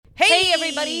Hey,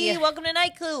 everybody. Welcome to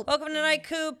NIGHTCOOP. Welcome to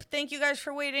NIGHTCOOP. Thank you guys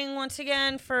for waiting once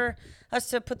again for us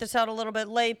to put this out a little bit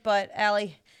late, but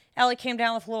Allie came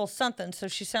down with a little something, so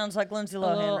she sounds like Lindsay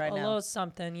Lohan right now. A little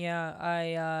something,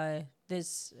 yeah.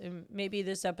 Maybe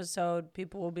this episode,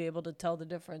 people will be able to tell the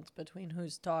difference between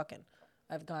who's talking.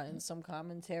 I've gotten some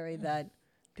commentary that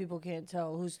people can't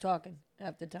tell who's talking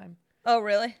half the time. Oh,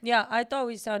 really? Yeah, I thought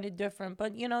we sounded different,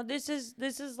 but this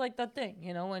is like the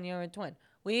thing, when you're a twin.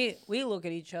 We look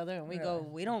at each other and we go,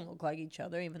 we don't look like each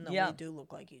other, even though we do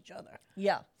look like each other.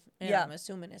 Yeah. And I'm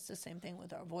assuming it's the same thing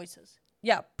with our voices.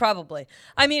 Yeah, probably.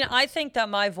 I mean, I think that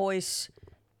my voice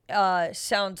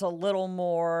sounds a little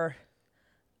more...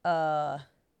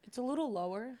 it's a little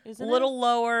lower, isn't it? A little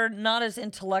lower, not as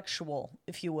intellectual,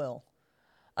 if you will.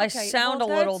 I sound a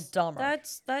little dumber.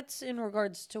 That's in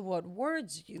regards to what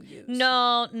words you use.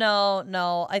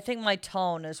 No. I think my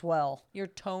tone as well. Your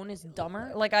tone is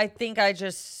dumber? Like, I think I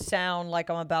just sound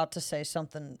like I'm about to say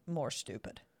something more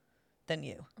stupid than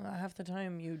you. Half the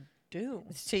time you do.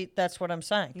 See, that's what I'm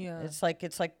saying. Yeah. It's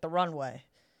like the runway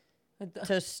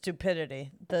to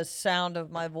stupidity. The sound of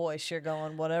my voice, you're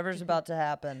going, whatever's about to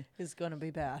happen is going to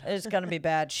be bad. It's going to be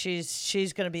bad.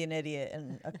 She's going to be an idiot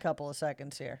in a couple of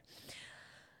seconds here.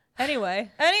 Anyway,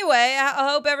 I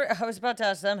hope I was about to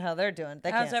ask them how they're doing.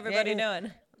 How's everybody doing?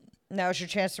 Now's your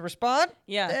chance to respond.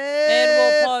 Yeah.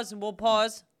 And we'll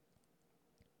pause.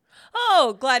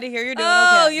 Oh, glad to hear you're doing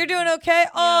okay. Oh, you're doing okay?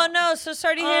 Oh, no, so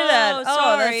sorry to hear that.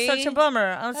 Sorry. That's such a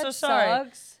bummer. I'm so sorry.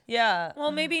 Sucks. Yeah.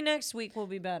 Well, maybe next week will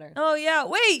be better. Oh, yeah.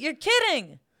 Wait, you're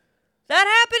kidding. That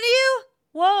happened to you?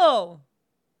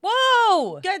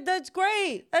 Whoa. Good, that's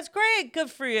great. That's great. Good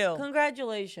for you.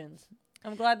 Congratulations.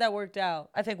 I'm glad that worked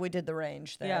out. I think we did the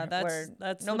range there. Yeah,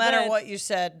 that's no matter what you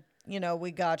said,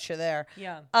 we got you there.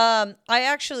 Yeah. I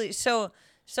actually so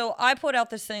I put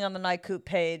out this thing on the NIGHTCOOP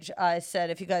page. I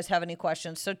said if you guys have any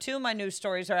questions. So 2 of my news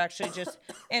stories are actually just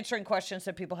answering questions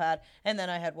that people had, and then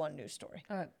I had 1 news story.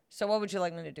 All right. So what would you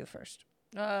like me to do first?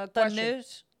 The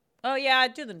news? Oh yeah,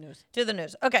 do the news. Do the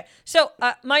news. Okay. So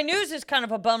my news is kind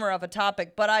of a bummer of a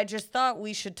topic, but I just thought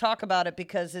we should talk about it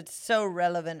because it's so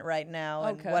relevant right now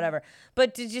and whatever.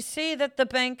 But did you see that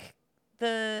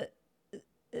the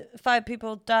 5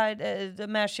 people died, the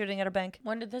mass shooting at a bank?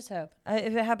 When did this happen?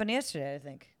 It happened yesterday, I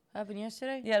think. Happened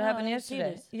yesterday? Yeah, it happened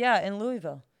yesterday. Yeah, in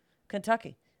Louisville,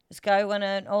 Kentucky. This guy went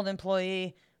in, old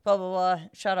employee, blah, blah, blah,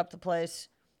 shot up the place,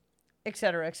 et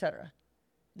cetera, et cetera.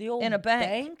 The old in a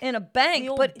bank? In a bank. The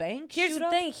old but bank here's the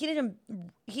thing.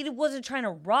 He wasn't trying to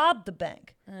rob the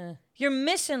bank. You're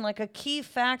missing like a key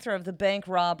factor of the bank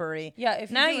robbery. Yeah, if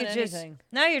you're doing anything.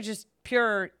 Now you're just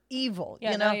pure evil.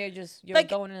 Yeah, now you're like,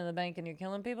 going into the bank and you're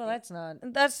killing people. That's not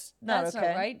okay. Not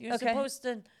right. You're supposed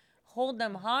to hold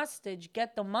them hostage,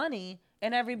 get the money,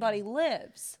 and everybody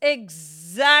lives.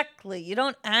 Exactly. You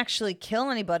don't actually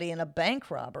kill anybody in a bank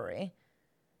robbery.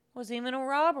 Wasn't even a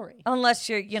robbery. Unless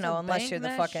you're, unless you're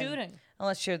the fucking shooting.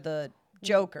 Unless you're the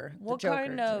Joker. What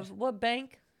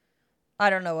bank? I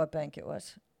don't know what bank it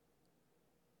was.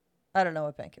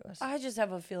 I just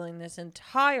have a feeling this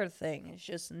entire thing is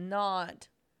just not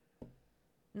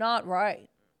right.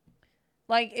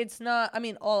 Like, it's not, I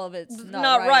mean, all of it's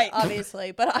not right,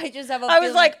 obviously, but I just have a feeling. I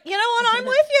was like, you know what, I'm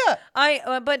with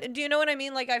you. But do you know what I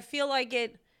mean? Like, I feel like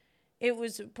it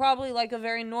was probably like a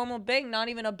very normal bank, not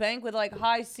even a bank with like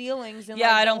high ceilings. And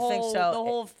I don't think so. The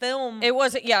whole film. It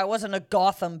wasn't a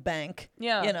Gotham bank.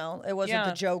 Yeah. It wasn't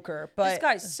the Joker. But this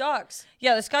guy sucks.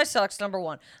 Yeah, this guy sucks, number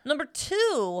 1. Number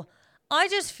 2, I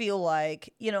just feel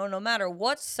like, no matter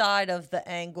what side of the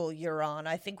angle you're on,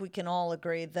 I think we can all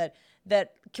agree that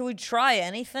can we try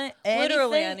anything?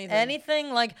 Literally anything.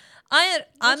 Anything? Like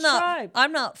I'm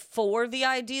not for the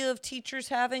idea of teachers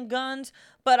having guns,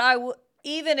 but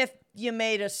even if you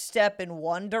made a step in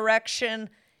one direction,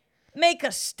 make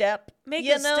a step. Make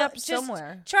a step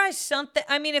somewhere. Try something.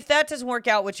 I mean, if that doesn't work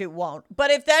out, which it won't,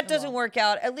 but if that doesn't work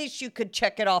out, at least you could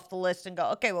check it off the list and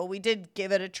go, okay, well, we did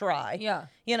give it a try. Yeah.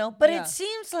 But it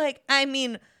seems like,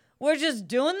 we're just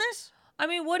doing this. I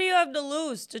mean, what do you have to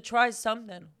lose to try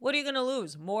something? What are you going to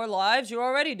lose? More lives? You're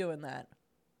already doing that.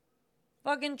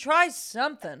 Fucking try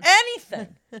something.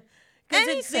 Anything.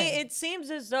 Because it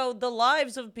seems as though the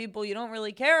lives of people you don't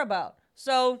really care about.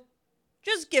 So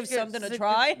just give something a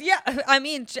try. Yeah, I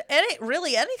mean,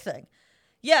 really anything.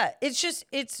 Yeah, it's just,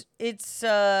 it's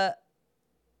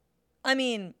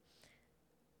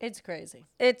crazy.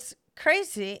 It's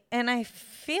crazy, and I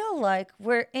feel like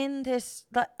we're in this,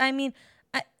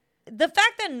 the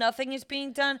fact that nothing is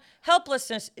being done,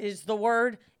 helplessness is the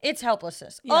word. It's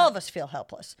helplessness. Yeah. All of us feel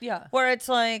helpless. Yeah. Where it's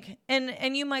like,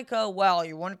 and you might go, well,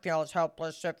 you wouldn't feel as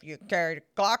helpless if you carried a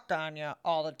Glock on you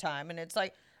all the time. And it's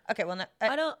like, Okay, well,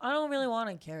 I don't really want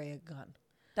to carry a gun.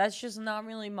 That's just not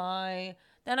really my.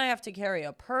 Then I have to carry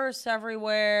a purse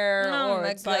everywhere, or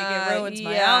it's like it ruins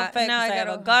my outfit because I have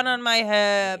a gun on my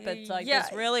hip. It's like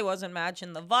this really wasn't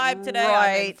matching the vibe today.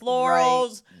 I'm in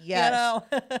florals, yes,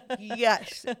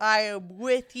 yes, I am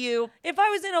with you. If I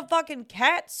was in a fucking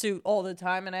cat suit all the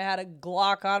time and I had a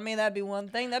Glock on me, that'd be one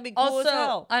thing. That'd be cool as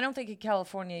hell. I don't think in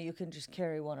California you can just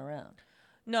carry one around.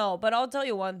 No, but I'll tell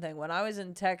you one thing. When I was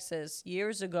in Texas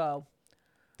years ago.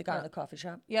 The guy in the coffee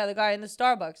shop? Yeah, the guy in the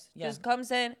Starbucks just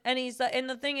comes in, and he's like, and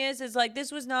the thing is like,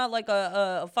 this was not like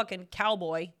a fucking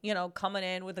cowboy, coming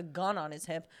in with a gun on his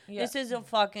hip. Yeah. This is a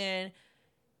fucking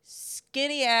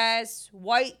skinny ass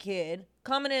white kid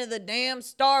coming into the damn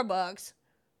Starbucks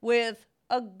with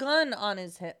a gun on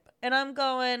his hip. And I'm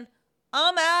going,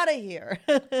 I'm out of here.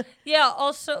 Yeah,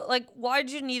 also, like,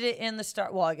 why'd you need it in the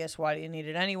Well, I guess why do you need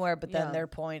it anywhere? But then their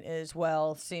point is,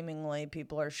 well, seemingly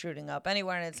people are shooting up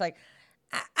anywhere, and it's like,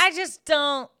 I just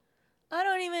don't.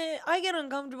 I get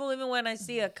uncomfortable even when I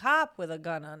see a cop with a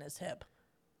gun on his hip.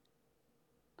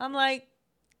 I'm like,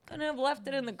 couldn't have left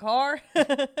it in the car.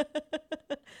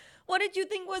 What did you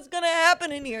think was going to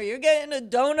happen in here? You're getting a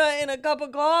donut and a cup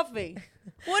of coffee.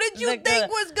 What did you think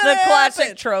was going to happen? The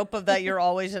classic trope of that you're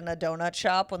always in a donut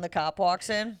shop when the cop walks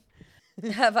in.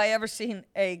 Have I ever seen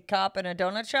a cop in a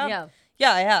donut shop? Yeah.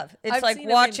 Yeah, I have. I've like seen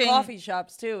watching them in coffee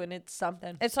shops too, and it's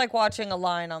something. It's like watching a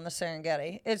line on the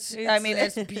Serengeti. It's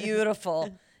it's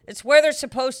beautiful. It's where they're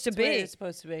supposed to be. Where they're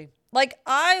supposed to be. Like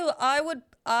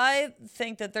I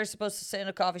think that they're supposed to sit in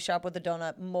a coffee shop with a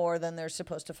donut more than they're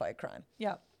supposed to fight crime.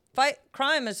 Yeah.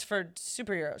 Crime is for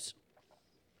superheroes.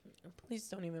 Police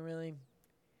don't even really.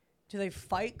 Do they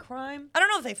fight crime? I don't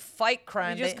know if they fight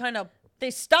crime. They just kind of. They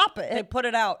stop it. They put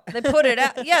it out. They put it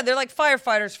out. Yeah, they're like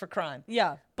firefighters for crime.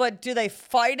 Yeah. But do they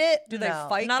fight it? Do they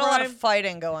fight Not crime? a lot of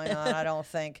fighting going on, I don't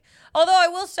think. Although I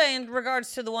will say in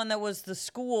regards to the one that was the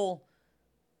school,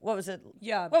 what was it?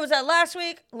 Yeah. What was that last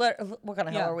week? What kind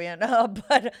of hell are we in?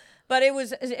 But it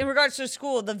was in regards to the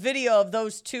school, the video of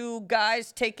those two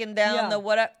guys taking down the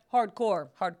what? Hardcore.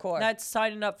 That's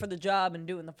signing up for the job and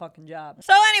doing the fucking job.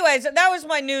 So anyways, that was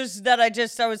my news that I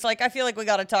was like, I feel like we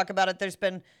got to talk about it. There's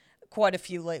been quite a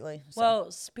few lately. So.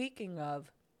 Well, speaking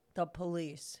of the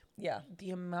police. Yeah.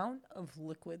 The amount of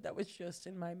liquid that was just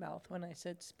in my mouth when I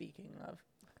said speaking of.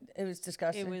 It was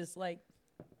disgusting. It was like.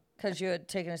 Because you had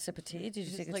taken a sip of tea? Did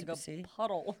you take a sip of tea? Like a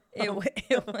puddle.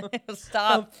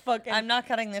 Stop. I'm not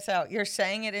cutting this out. You're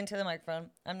saying it into the microphone.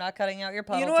 I'm not cutting out your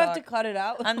puddle talk. You don't have to cut it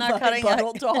out. I'm not cutting out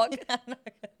puddle talk.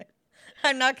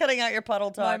 I'm not cutting out your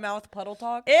puddle talk. My mouth puddle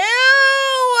talk? Ew!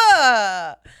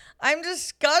 I'm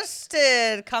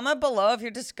disgusted. Comment below if you're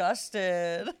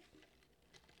disgusted.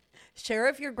 Share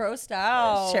if you're grossed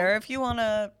out. Share if you want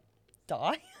to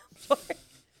die. I'm sorry.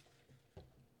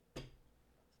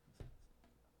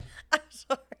 I'm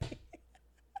sorry.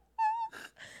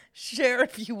 Share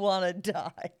if you want to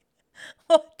die.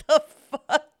 What the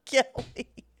fuck, Kelly?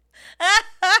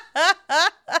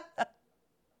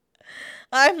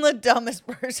 I'm the dumbest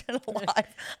person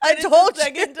alive. I told you.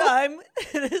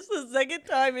 This is the second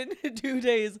time in 2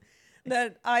 days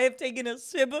that I have taken a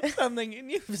sip of something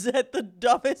and you've said the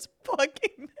dumbest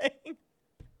fucking thing.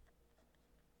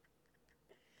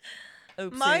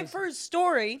 Oopsies. My first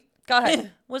story, go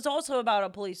ahead, was also about a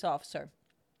police officer.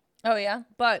 Oh, yeah?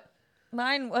 But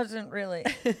mine wasn't really.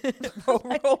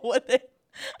 Roll with it.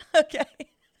 Okay.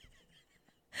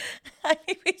 I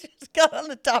think we just got on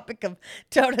the topic of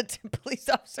donuts and police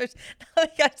officers.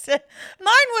 Like I said,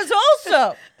 mine was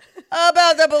also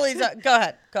about the police. Go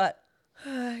ahead.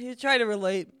 You try to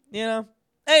relate,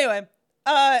 Anyway,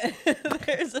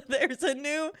 there's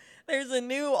a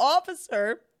new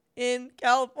officer in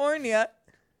California.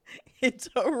 It's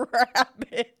a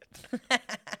rabbit.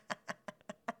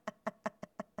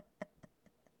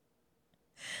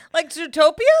 Like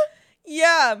Zootopia?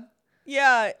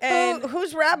 Yeah, and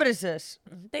whose rabbit is this?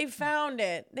 They found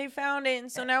it,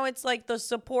 and so now it's like the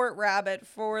support rabbit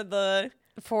for the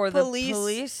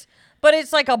police. But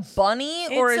it's like a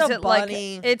bunny, or is it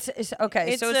bunny. Like it's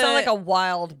okay? So it's not like a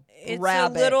wild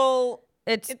rabbit.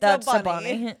 That's a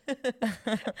bunny.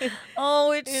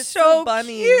 Oh, it's so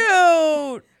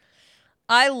cute.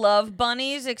 I love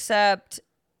bunnies, except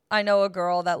I know a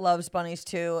girl that loves bunnies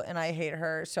too, and I hate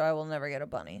her, so I will never get a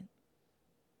bunny.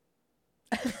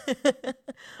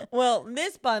 Well,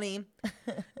 this bunny,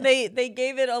 they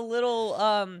gave it a little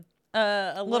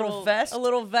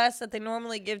vest that they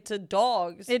normally give to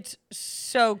dogs. It's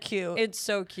so cute.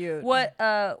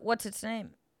 What's its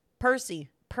name? Percy.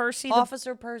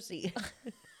 Officer Percy.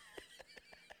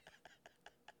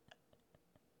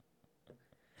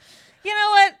 You know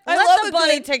what? I Let love the a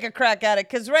bunny good- take a crack at it,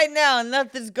 because right now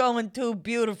nothing's going too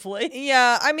beautifully.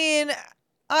 Yeah, I mean,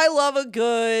 I love a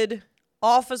good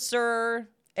officer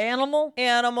Animal?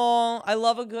 animal. I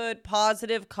love a good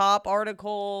positive cop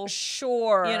article.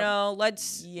 Sure. You know,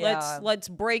 let's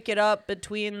break it up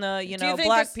between the, you know, think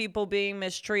black this- people being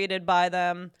mistreated by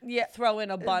them. Yeah. Throw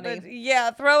in a bunny. But,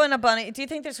 yeah, throw in a bunny. Do you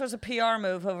think this was a PR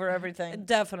move over everything?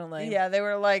 Definitely. Yeah, they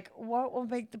were like, what will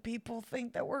make the people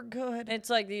think that we're good? It's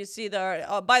like you see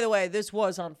the. By the way, this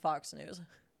was on Fox News.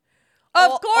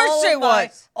 Of course it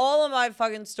was. All of my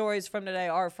fucking stories from today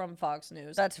are from Fox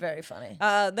News. That's very funny.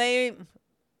 They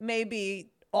may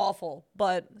be awful,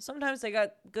 but sometimes they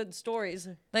got good stories.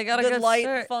 They got a good good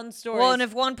light, fun stories. Well, and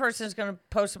if one person is going to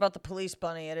post about the police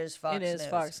bunny, it is Fox News. It is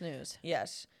Fox News.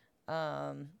 Yes.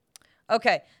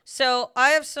 Okay, so I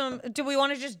have some. Do we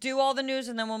want to just do all the news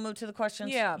and then we'll move to the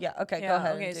questions? Yeah. Yeah. Okay. Go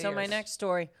ahead. Okay. and do So my yours. next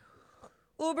story: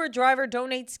 Uber driver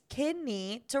donates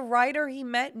kidney to rider he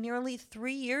met nearly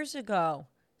 3 years ago,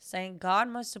 saying God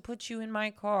must have put you in my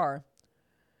car.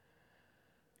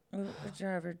 Uber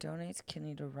driver donates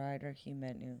kidney to rider he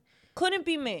met new. Couldn't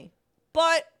be me,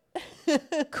 but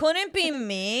Couldn't be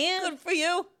me. good for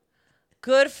you.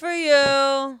 Good for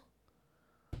you.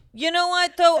 You know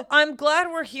what, though? I'm glad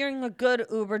we're hearing a good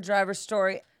Uber driver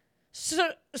story. So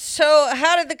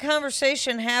how did the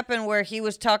conversation happen where he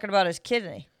was talking about his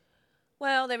kidney?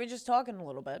 Well, they were just talking a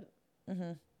little bit.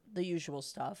 Mm-hmm. The usual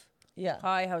stuff. Yeah.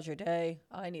 Hi, how's your day?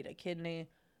 I need a kidney.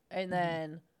 And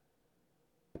then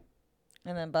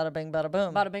And then bada bing, bada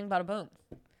boom. bada bing, bada boom.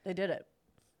 They did it.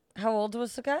 How old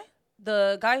was the guy?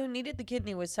 The guy who needed the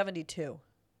kidney was 72.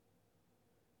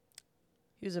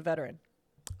 He was a veteran.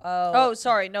 Oh,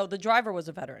 sorry. No, the driver was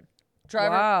a veteran.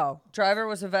 Wow. Driver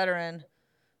was a veteran.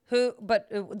 But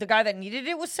the guy that needed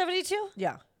it was 72?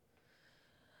 Yeah.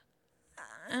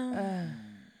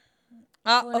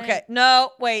 Okay.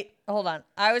 No, wait. Hold on.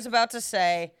 I was about to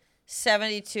say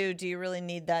 72. Do you really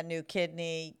need that new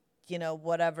kidney? You know,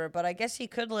 whatever. But I guess he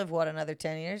could live, what, another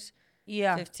 10 years?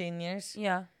 Yeah. 15 years?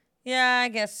 Yeah. Yeah, I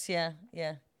guess. Yeah.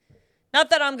 Yeah. Not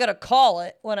that I'm going to call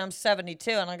it when I'm 72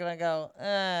 and I'm going to go,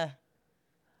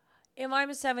 If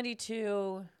I'm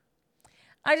 72,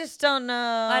 I just don't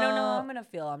know. I don't know how I'm going to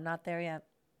feel. I'm not there yet.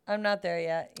 I'm not there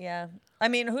yet. Yeah. I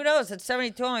mean, who knows? At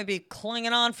 72, I might be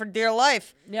clinging on for dear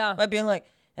life. Yeah. Might be like,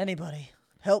 anybody,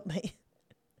 help me.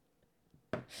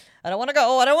 I don't want to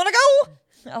go. I don't want to go.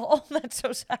 Oh, that's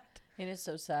so sad. It is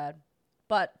so sad.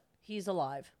 But he's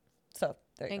alive So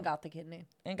there you and go. got the kidney.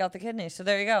 And got the kidney. So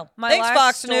there you go. My Thanks, last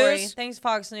Fox story, News. Thanks,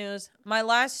 Fox News. My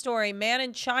last story, man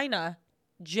in China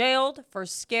jailed for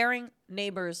scaring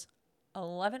neighbors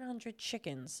 1,100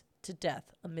 chickens to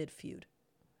death amid feud.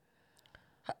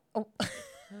 Oh.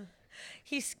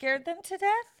 He scared them to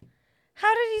death?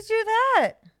 How did he do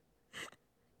that?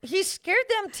 He scared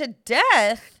them to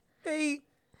death?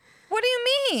 What do you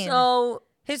mean? So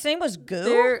his name was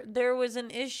Goo? there was an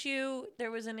issue.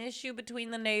 There was an issue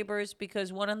between the neighbors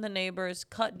because one of the neighbors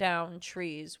cut down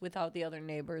trees without the other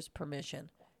neighbor's permission.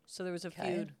 So there was a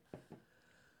feud.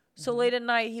 So late at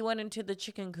night, he went into the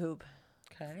chicken coop.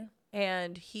 Okay.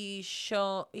 And he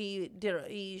showed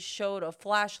a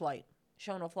flashlight.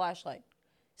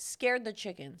 Scared the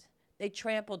chickens. They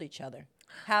trampled each other.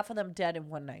 Half of them dead in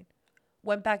one night.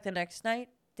 Went back the next night.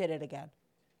 Did it again.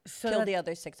 So Killed the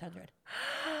other 600.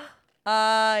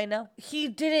 I know. He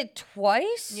did it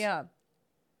twice? Yeah.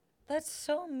 That's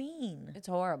so mean. It's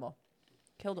horrible.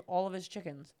 Killed all of his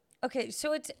chickens. Okay,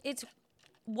 so it's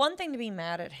one thing to be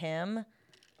mad at him,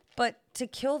 but to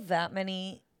kill that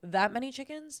many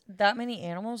chickens? that many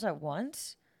animals at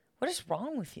once? What is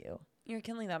wrong with you? You're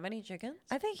killing that many chickens?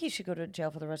 I think he should go to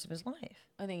jail for the rest of his life.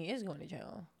 I think he is going to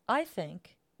jail. I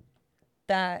think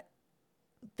that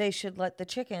they should let the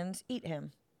chickens eat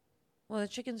him. Well, the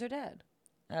chickens are dead.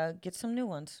 Get some new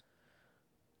ones.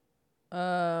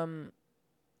 That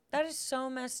That is so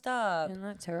messed up. isn't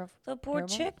that terrible? The poor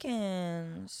Terrible.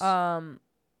 chickens.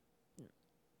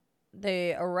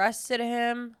 They arrested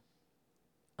him.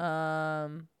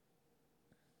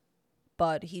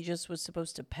 But he just was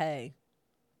supposed to pay.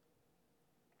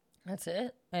 That's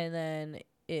it? And then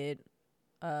it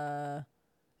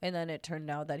turned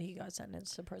out that he got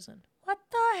sentenced to prison. What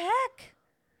the heck?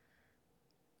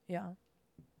 Yeah.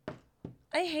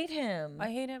 I hate him. I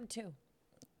hate him too.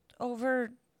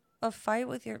 Over a fight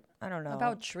with your, I don't know.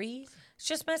 About trees? It's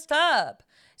just messed up.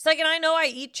 It's like, and I know I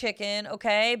eat chicken,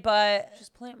 okay, but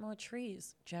Just plant more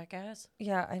trees, jackass.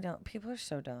 yeah, I know. People are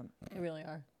so dumb. They really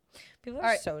are. People are All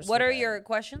right. so What are stupid. your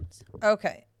questions?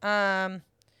 Okay.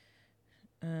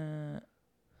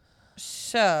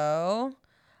 So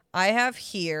I have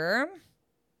here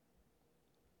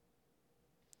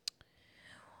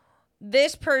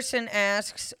This person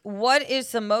asks, what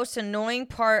is the most annoying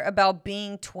part about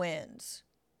being twins?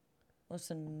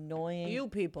 Most annoying? You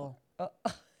people.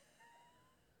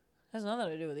 Has nothing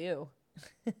to do with you.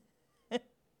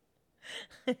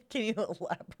 Can you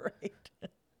elaborate?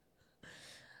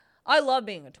 I love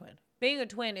being a twin. Being a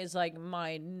twin is like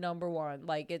my number one.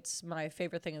 Like, it's my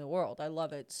favorite thing in the world. I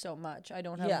love it so much. I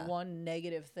don't have one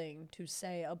negative thing to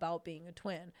say about being a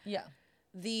twin. Yeah.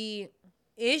 The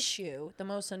issue, the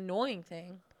most annoying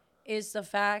thing, is the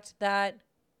fact that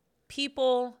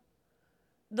people,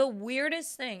 the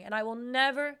weirdest thing, and I will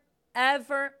never,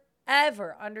 ever,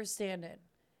 ever understand it,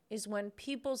 is when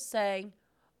people say,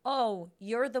 oh,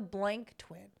 you're the blank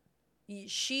twin.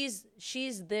 She's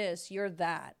this, you're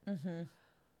that. Mm-hmm.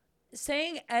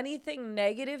 Saying anything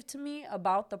negative to me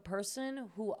about the person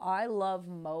who I love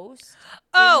most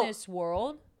in this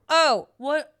world. Oh.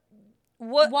 What?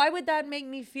 Why would that make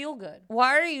me feel good?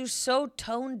 Why are you so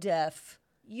tone deaf?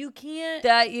 You can't.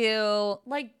 That you.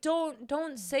 Like,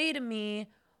 don't say to me,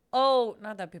 oh,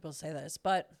 not that people say this,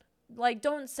 but like,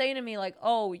 don't say to me like,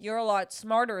 oh, you're a lot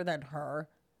smarter than her.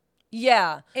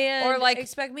 Yeah. Or like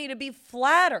expect me to be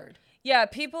flattered. Yeah,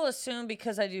 people assume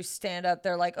because I do stand up,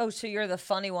 they're like, oh, so you're the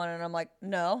funny one. And I'm like,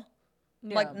 no.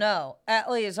 Yeah. Like, no.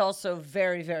 Atlee is also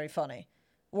very, very funny.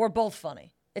 We're both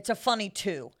funny. It's a funny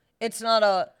two. It's not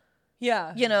a,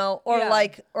 you know, or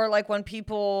like when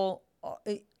people,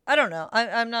 I don't know.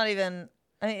 I'm not even,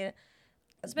 I mean,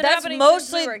 it's been happening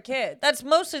since we were kids. That's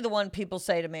mostly the one people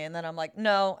say to me. And then I'm like,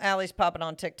 no, Allie's popping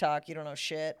on TikTok. You don't know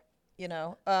shit, you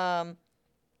know?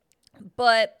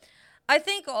 But I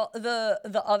think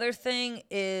the other thing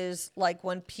is like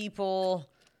when people,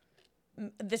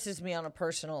 this is me on a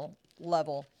personal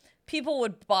level, people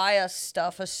would buy us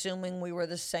stuff assuming we were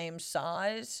the same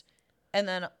size, and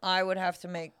then I would have to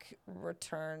make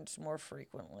returns more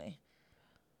frequently.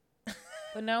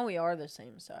 But now we are the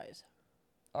same size.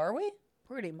 Are we?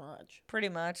 Pretty much. Pretty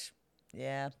much.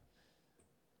 Yeah.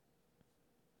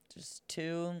 Just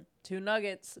two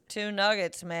nuggets. 2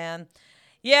 nuggets, man.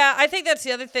 Yeah, I think that's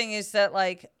the other thing is that,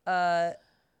 like,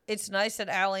 it's nice that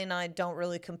Allie and I don't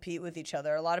really compete with each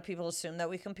other. A lot of people assume that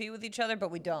we compete with each other,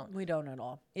 but we don't. We don't at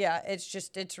all. Yeah,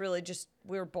 it's really just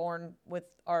we were born with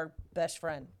our best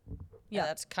friend. Yeah,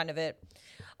 that's kind of it.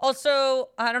 Also,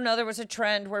 I don't know, there was a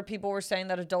trend where people were saying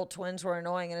that adult twins were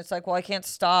annoying, and it's like, well, I can't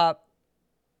stop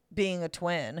being a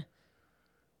twin.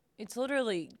 It's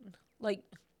literally like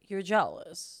you're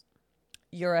jealous.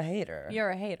 You're a hater.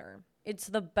 You're a hater. It's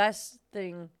the best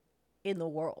thing in the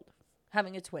world,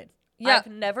 having a twin. Yeah. I've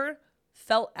never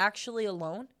felt actually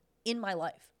alone in my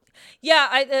life. Yeah,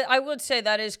 I would say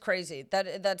that is crazy.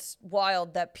 That's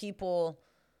wild that people,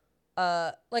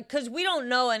 like, because we don't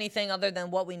know anything other than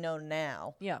what we know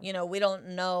now. Yeah. You know, we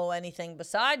don't know anything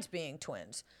besides being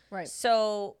twins. Right.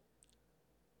 So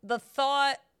the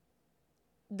thought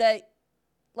that,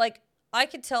 like, I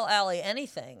could tell Allie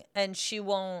anything and she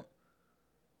won't.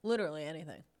 Literally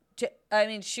anything. I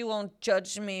mean, she won't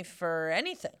judge me for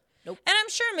anything. Nope. And I'm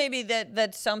sure maybe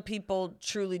that some people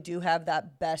truly do have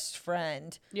that best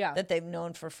friend that they've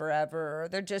known for forever, or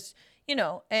they're just, you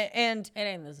know, and it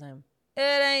ain't the same.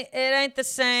 It ain't the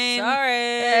same.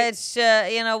 Sorry. It's,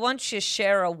 you know, once you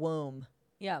share a womb.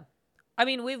 Yeah. I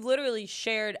mean, we've literally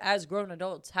shared, as grown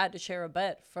adults, had to share a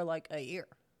bed for like a year.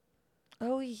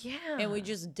 Oh, yeah. And we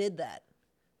just did that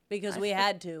because we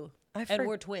had to. And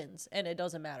we're twins, and it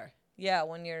doesn't matter. Yeah,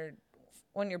 when you're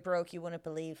broke, you wouldn't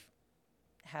believe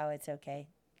how it's okay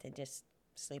to just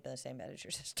sleep in the same bed as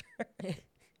your sister.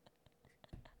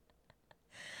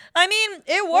 I mean,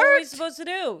 it worked. What are we supposed to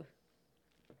do?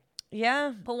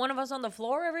 Yeah. Put one of us on the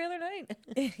floor every other night?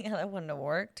 Yeah, that wouldn't have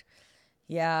worked.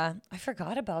 Yeah, I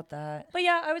forgot about that. But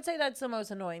yeah, I would say that's the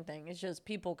most annoying thing. It's just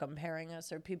people comparing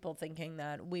us or people thinking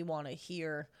that we want to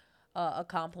hear a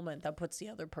compliment that puts the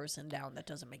other person down that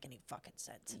doesn't make any fucking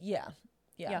sense. Yeah.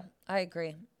 I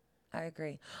agree.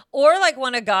 Or like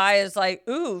when a guy is like,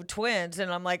 ooh, twins.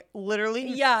 And I'm like, literally?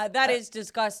 Yeah, that is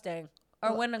disgusting.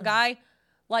 Or when a guy,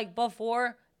 like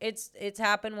before, it's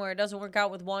happened where it doesn't work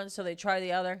out with one, so they try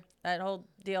the other. That whole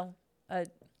deal.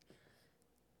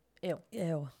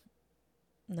 Ew.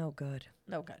 No good.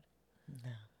 No good.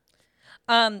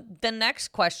 No. The next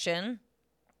question.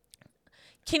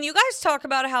 Can you guys talk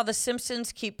about how the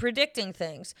Simpsons keep predicting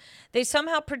things? They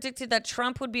somehow predicted that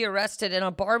Trump would be arrested and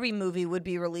a Barbie movie would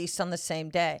be released on the same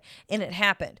day. And it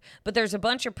happened. But there's a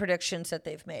bunch of predictions that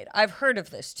they've made. I've heard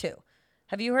of this too.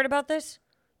 Have you heard about this?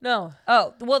 No.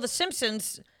 Oh, well, the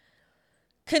Simpsons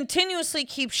continuously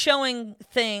keep showing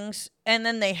things and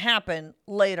then they happen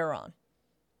later on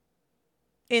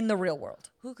in the real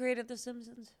world. Who created The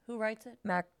Simpsons? Who writes it?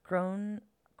 Matt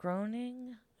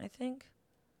Groening, I think.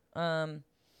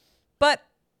 But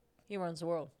He runs the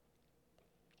world.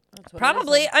 That's what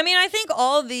probably, it is, I mean, I think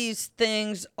all these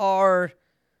things are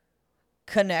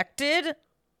connected.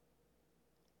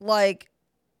 Like,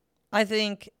 I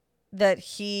think that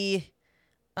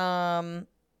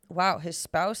wow, his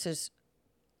spouse is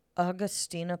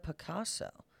Augustina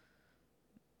Picasso.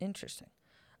 Interesting.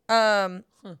 Anyway,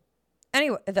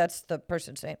 that's the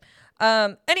person's name.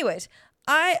 Anyways,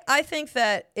 I think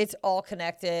that it's all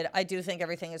connected. I do think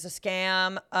everything is a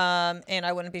scam. And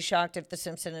I wouldn't be shocked if The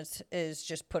Simpsons is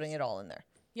just putting it all in there.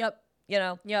 Yep. You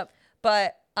know? Yep.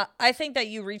 But I think that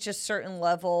you reach a certain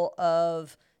level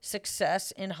of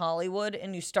success in Hollywood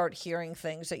and you start hearing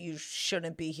things that you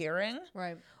shouldn't be hearing.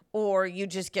 Right. Or you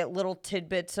just get little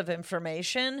tidbits of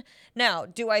information. Now,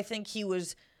 do I think he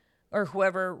was, or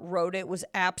whoever wrote it was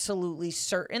absolutely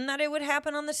certain that it would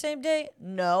happen on the same day?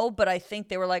 No, but I think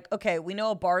they were like, okay, we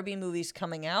know a Barbie movie's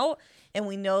coming out and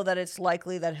we know that it's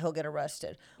likely that he'll get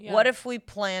arrested. Yeah. What if we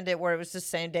planned it where it was the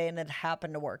same day and it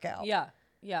happened to work out? Yeah.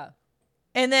 Yeah.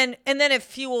 And then it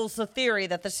fuels the theory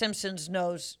that The Simpsons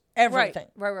knows everything.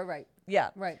 Right.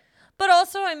 Yeah. Right. But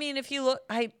also, I mean, if you look,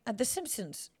 The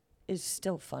Simpsons is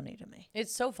still funny to me.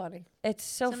 It's so funny. It's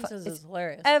so funny. Simpsons is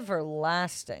hilarious.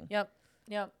 Everlasting. Yep.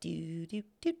 I love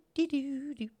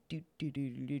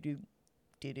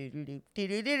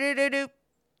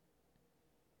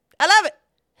it.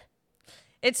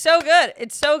 It's so good.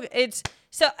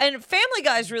 And Family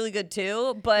Guy is really good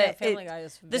too, but Family Guy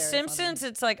is The Simpsons,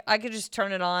 funny. It's like I could just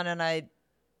turn it on and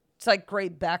it's like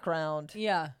great background.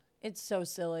 Yeah. It's so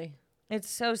silly. It's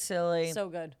so silly. So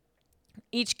good.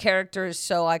 Each character is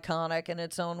so iconic in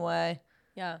its own way.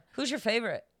 Yeah. Who's your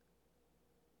favorite?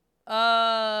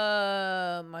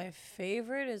 My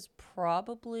favorite is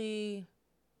probably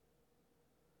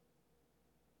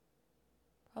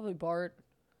Bart.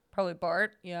 Probably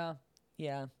Bart? Yeah.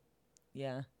 Yeah.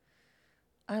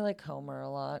 I like Homer a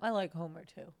lot. I like Homer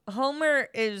too.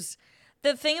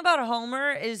 The thing about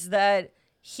Homer is that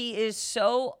he is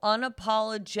so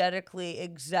unapologetically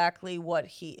exactly what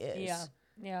he is.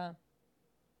 Yeah.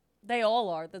 They all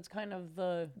are. That's kind of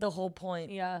the whole point.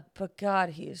 Yeah. But God,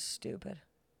 he is stupid.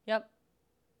 Yep.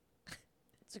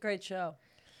 It's a great show.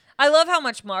 I love how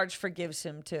much Marge forgives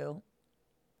him too.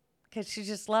 Because she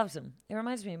just loves him. It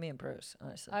reminds me of me and Bruce,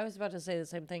 honestly. I was about to say the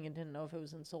same thing and didn't know if it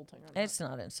was insulting or not. It's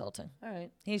not insulting. All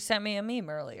right. He sent me a meme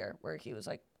earlier where he was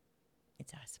like,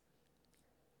 it's awesome.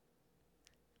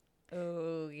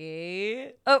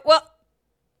 Okay. Oh, well.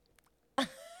 I'm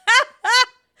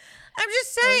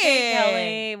just saying. Okay,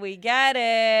 Kelly, we get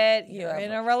it. You're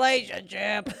in a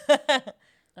relationship.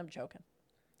 I'm joking.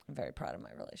 I'm very proud of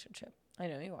my relationship. I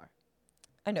know you are.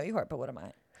 I know you are, but what am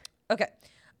I? Okay.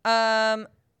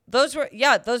 Those were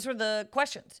the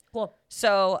questions. Cool.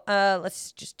 So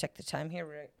let's just check the time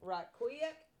here right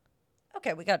quick.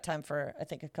 Okay, we got time for, I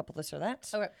think, a couple this or that.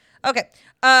 Okay.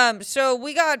 So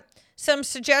we got some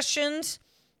suggestions.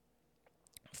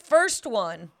 First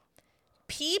one,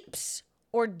 Peeps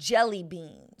or jelly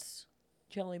beans?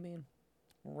 Jelly bean.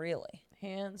 Really?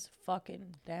 Hands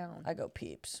fucking down. I go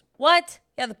Peeps. What?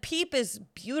 Yeah, the Peep is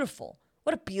beautiful.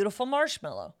 What a beautiful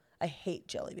marshmallow. I hate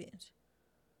jelly beans.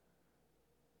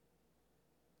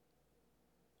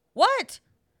 What?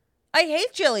 I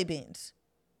hate jelly beans.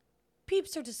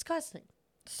 Peeps are disgusting.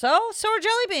 So are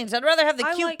jelly beans. I'd rather have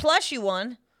the cute plushy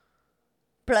one.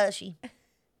 Plushy.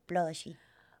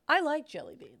 I like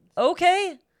jelly beans.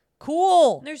 Okay.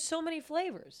 Cool. There's so many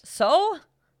flavors. So?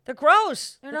 They're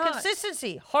gross. They're the not.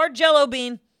 Consistency. Hard Jello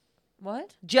bean.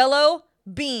 What? Jello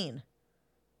bean.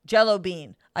 Jello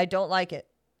bean. I don't like it.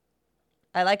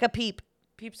 I like a Peep.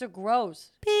 Peeps are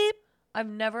gross. Peep. I've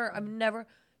never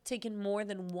taken more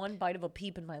than one bite of a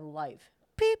Peep in my life.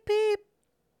 Peep.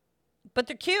 But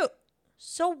they're cute.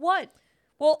 So what?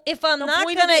 Well, if I'm not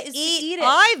going to eat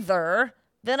either,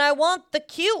 then I want the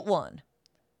cute one.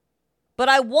 But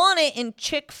I want it in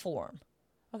chick form.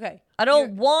 Okay. I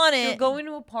don't want it. You're going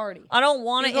to a party. I don't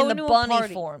want it in the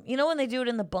bunny form. You know when they do it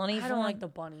in the bunny form? I don't like the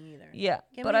bunny either. Yeah.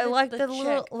 But I like the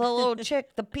little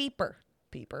chick, the peeper.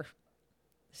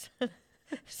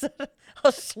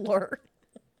 A slur.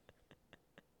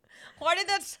 Why did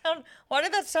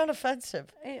that sound offensive?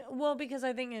 Well, because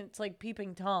I think it's like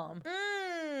peeping Tom.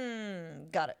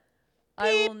 Got it.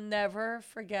 I will never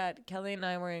forget. Kelly and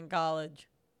I were in college.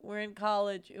 We're in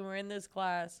college and we're in this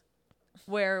class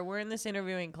where we're in this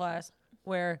interviewing class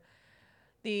where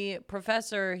the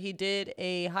professor, he did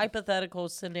a hypothetical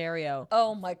scenario.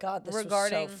 Oh my God, this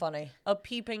regarding was so funny. A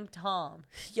peeping Tom.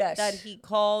 Yes. That he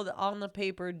called on the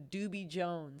paper Doobie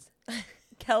Jones.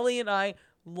 Kelly and I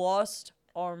lost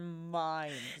our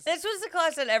minds. This was the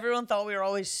class that everyone thought we were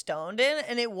always stoned in,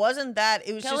 and it wasn't that.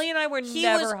 It was Kelly just, and I were he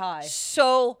never was high.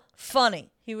 So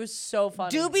funny. He was so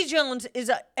funny. Doobie Jones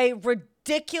is a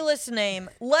ridiculous name,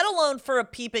 let alone for a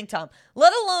peeping Tom,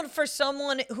 let alone for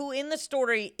someone who in the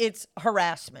story it's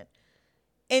harassment.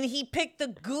 And he picked the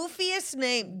goofiest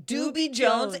name, Doobie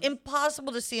Jones.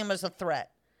 Impossible to see him as a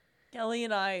threat. Kelly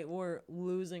and I were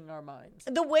losing our minds.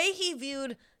 The way he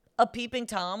viewed a peeping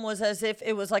Tom was as if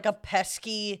it was like a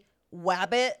pesky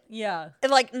wabbit. Yeah.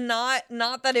 And like not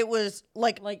that it was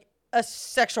like a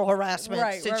sexual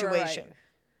harassment situation. Right.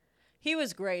 He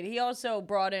was great. He also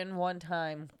brought in one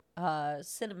time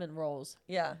cinnamon rolls.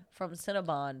 Yeah. From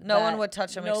Cinnabon. No one would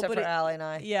touch him except for Allie and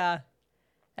I. Yeah.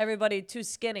 Everybody too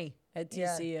skinny at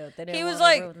TCU. Yeah. They didn't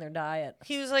want to ruin their diet.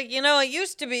 He was like, it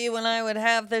used to be when I would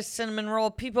have this cinnamon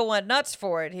roll, people went nuts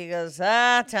for it. He goes,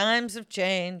 times have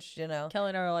changed, Kelly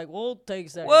and I were like, we'll take a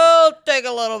second. We'll take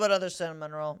a little bit of the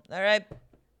cinnamon roll. All right.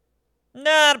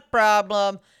 Not a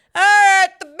problem. All right,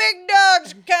 the big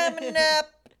dog's coming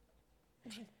up.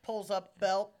 Pulls up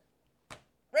belt.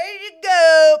 Ready to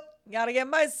go. Gotta get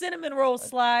my cinnamon roll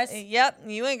slice. Yep,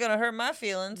 you ain't gonna hurt my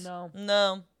feelings.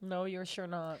 No, you're sure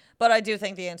not. But I do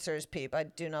think the answer is Peep. I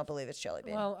do not believe it's Jelly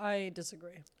Bean. Well, I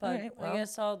disagree. But I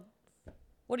guess I'll...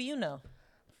 What do you know?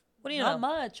 What do you know? Not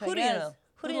much, Who do you know?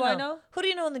 Who do I know? Who do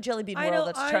you know in the Jelly Bean world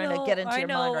that's trying to get into your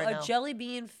mind right now? I know a Jelly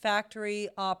Bean factory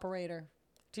operator.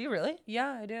 Do you really?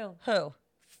 Yeah, I do. Who?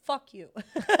 Fuck you.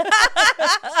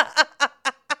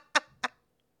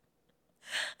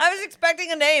 I was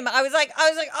expecting a name. I was like,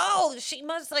 oh, she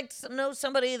must know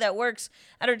somebody that works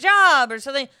at her job or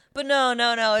something. But no.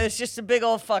 It was just a big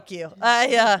old fuck you.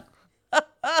 God.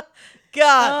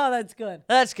 Oh, that's good.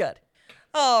 That's good.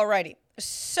 Alrighty.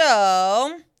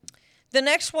 So the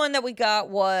next one that we got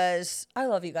was, I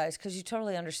love you guys because you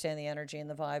totally understand the energy and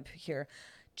the vibe here.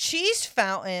 Cheese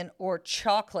fountain or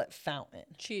chocolate fountain?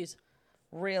 Cheese.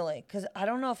 Really? Because I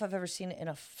don't know if I've ever seen it in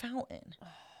a fountain.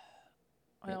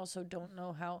 I also don't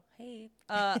know how. Hey.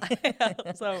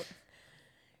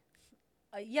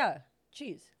 Yeah,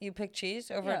 cheese. You pick cheese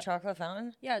over a chocolate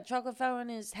fountain? Yeah, chocolate fountain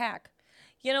is hack.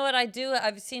 You know what I do?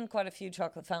 I've seen quite a few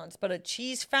chocolate fountains, but a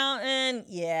cheese fountain,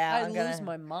 yeah. I'd lose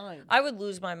my mind. I would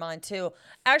lose my mind too.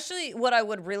 Actually, what I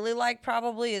would really like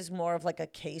probably is more of like a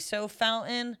queso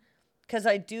fountain, because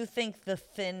I do think the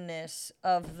thinness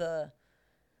of the...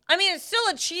 I mean, it's still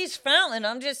a cheese fountain.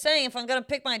 I'm just saying, if I'm going to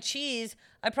pick my cheese,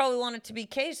 I probably want it to be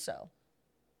queso.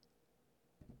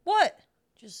 What?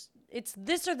 Just, it's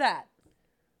this or that.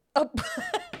 Oh.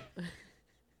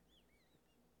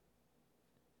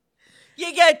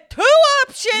 You get two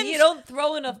options. You don't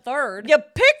throw in a third. You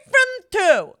pick from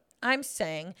two. I'm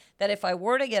saying that if I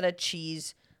were to get a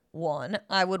cheese one,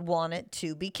 I would want it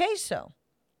to be queso.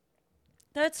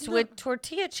 That's with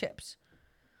tortilla chips.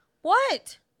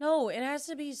 What? No, it has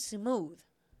to be smooth.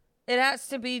 It has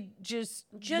to be just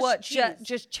what?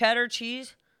 Just cheddar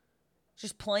cheese?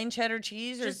 Just plain cheddar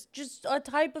cheese? Or just a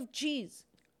type of cheese.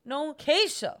 No.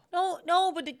 Queso.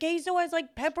 No, but the queso has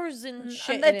like peppers and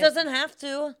shit. It doesn't have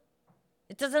to.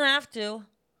 It doesn't have to.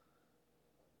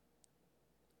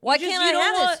 Why can't I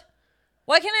have this?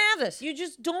 Why can't I have this?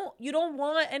 You don't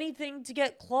want anything to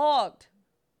get clogged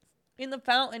in the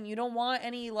fountain. You don't want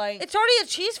any like... It's already a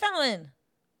cheese fountain.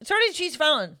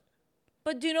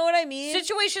 But do you know what I mean?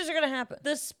 Situations are going to happen.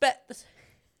 There's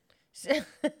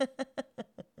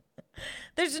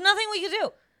nothing we can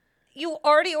do. You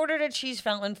already ordered a cheese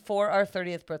fountain for our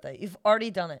 30th birthday. You've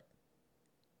already done it.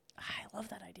 I love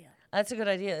that idea. That's a good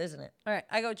idea, isn't it? All right,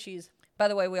 I go cheese. By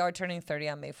the way, we are turning 30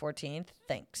 on May 14th.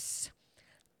 Thanks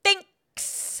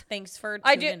for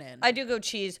tuning in. I do go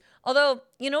cheese. Although,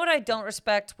 you know what I don't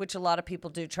respect, which a lot of people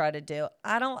do try to do?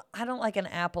 I don't like an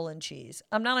apple and cheese.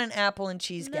 I'm not an apple and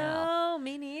cheese gal. No,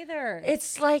 me neither.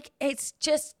 It's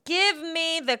just give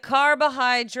me the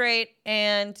carbohydrate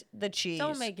and the cheese.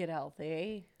 Don't make it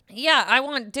healthy. Yeah, I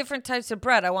want different types of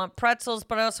bread. I want pretzels,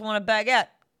 but I also want a baguette.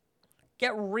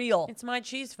 Get real. It's my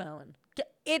cheese fountain.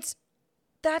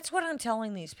 That's what I'm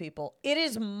telling these people. It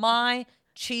is my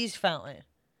cheese fountain.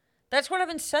 That's what I've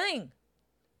been saying.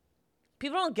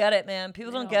 People don't get it, man.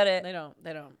 People don't get it. They don't.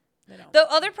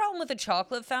 The other problem with the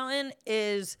chocolate fountain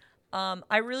is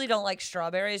I really don't like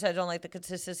strawberries. I don't like the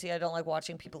consistency. I don't like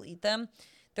watching people eat them.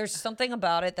 There's something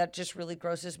about it that just really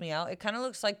grosses me out. It kind of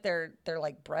looks like they're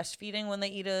like breastfeeding when they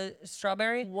eat a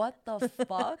strawberry. What the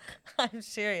fuck? I'm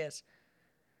serious.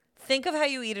 Think of how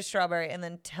you eat a strawberry and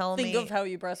then tell me. Think of how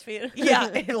you breastfeed. Yeah,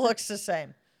 it looks the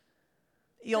same.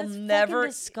 You'll That's never.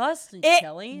 Disgusting,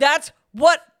 Kelly. That's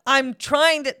what I'm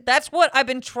trying to. That's what I've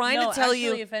been trying to tell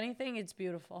you. If anything, it's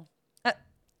beautiful.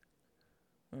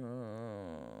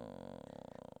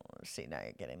 See, now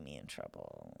you're getting me in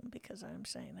trouble because I'm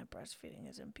saying that breastfeeding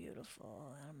isn't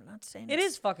beautiful. I'm not saying it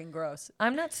is fucking gross.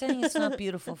 I'm not saying it's not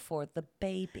beautiful for the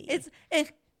baby. It's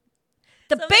great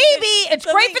for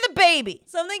the baby.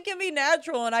 Something can be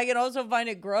natural, and I can also find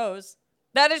it gross.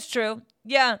 That is true.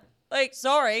 Yeah. Like,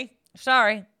 sorry.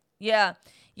 Yeah.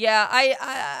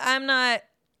 I'm not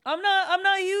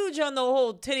huge on the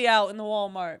whole titty out in the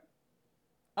Walmart.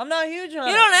 I'm not huge on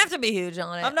it. You don't have to be huge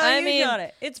on it. I'm not huge on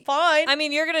it. It's fine. I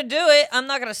mean, you're going to do it. I'm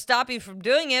not going to stop you from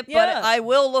doing it, but I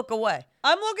will look away.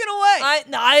 I'm looking away.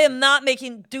 I am not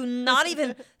making, do not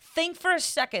even think for a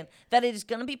second that it is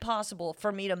going to be possible for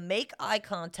me to make eye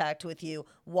contact with you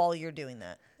while you're doing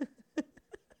that.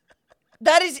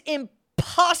 That is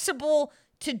impossible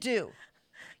to do.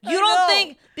 You don't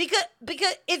think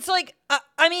because it's like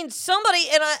I mean somebody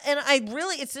and I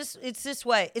really it's this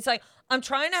way. It's like I'm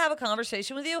trying to have a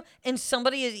conversation with you and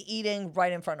somebody is eating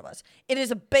right in front of us. It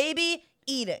is a baby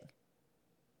eating.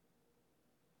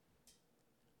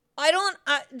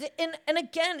 And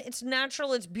again, it's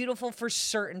natural, it's beautiful for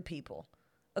certain people.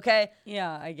 Okay?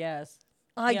 Yeah, I guess.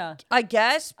 I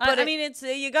guess, but I mean it's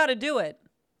you got to do it.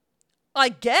 I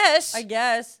guess.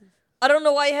 I don't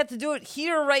know why you have to do it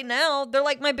here right now. They're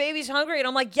like, my baby's hungry. And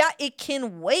I'm like, yeah, it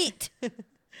can wait.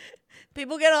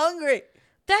 People get hungry.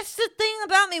 That's the thing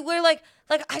about me where like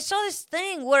I saw this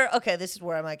thing where, okay, this is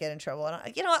where I might get in trouble.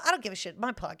 And you know what? I don't give a shit.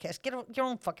 My podcast. Get your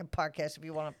own fucking podcast if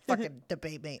you want to fucking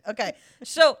debate me. Okay.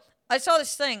 So I saw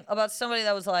this thing about somebody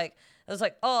that was like,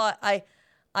 oh, I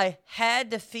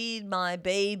had to feed my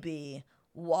baby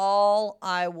while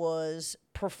I was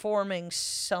performing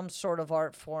some sort of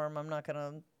art form. I'm not going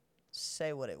to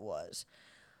say what it was.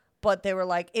 But they were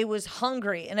like, it was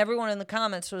hungry. And everyone in the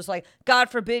comments was like, God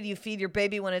forbid you feed your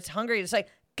baby when it's hungry. It's like,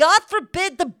 God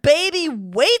forbid the baby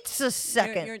waits a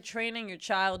second. You're training your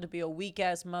child to be a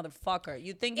weak-ass motherfucker.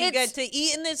 You think you get to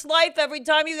eat in this life every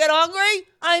time you get hungry?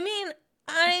 I mean,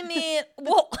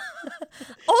 well,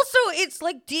 also, it's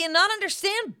like, do you not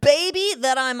understand, baby,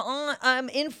 that I'm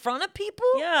in front of people?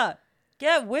 Yeah.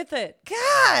 Get with it.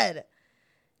 God.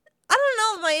 I don't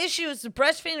know if my issue is the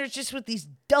breastfeeding or just with these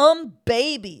dumb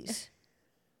babies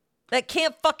that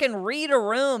can't fucking read a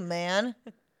room, man.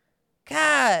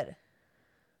 God.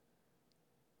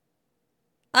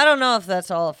 I don't know if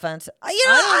that's all offensive. I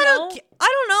don't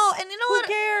know. And you know what?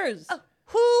 Who cares?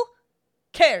 Who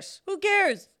cares? Who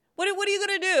cares? What are you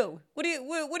gonna do? What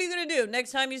are you gonna do?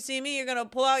 Next time you see me, you're gonna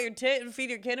pull out your tit and feed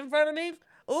your kid in front of me?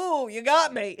 Ooh, you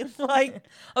got me. Like,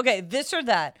 okay, this or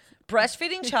that.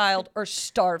 Breastfeeding child or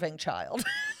starving child?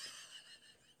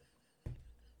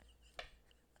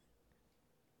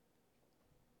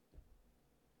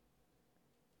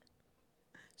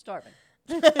 Starving.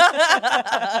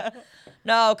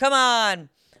 No, come on.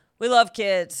 We love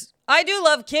kids. I do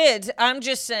love kids. I'm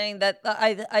just saying that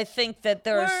I think that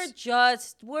there's...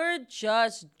 We're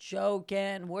just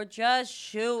joking. We're just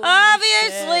shooting.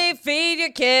 Obviously, feed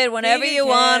your kid whenever you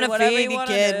want to feed your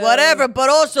kid. Whatever, but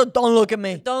also don't look at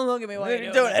me. Don't look at me while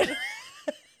you're doing it.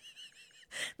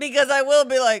 Because I will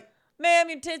be like, ma'am,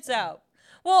 your tit's out.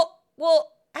 Well,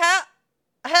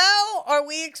 how are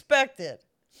we expected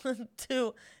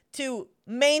to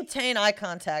maintain eye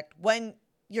contact when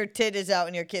your tit is out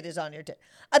and your kid is on your tit?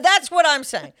 That's what I'm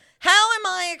saying. How am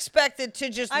I expected to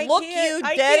just look you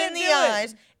dead in the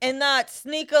eyes and not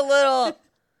sneak a little? And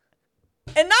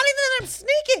not even that I'm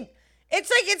sneaking. It's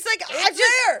like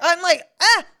I'm like,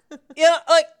 you know,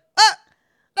 like,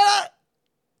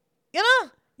 you know?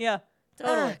 Yeah,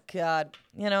 totally. Oh, God.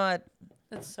 You know what?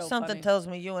 That's so Something funny. tells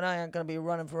me you and I aren't going to be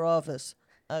running for office.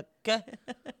 Okay?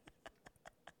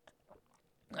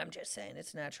 I'm just saying,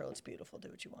 it's natural, it's beautiful, do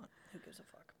what you want. Who gives a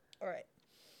fuck? All right.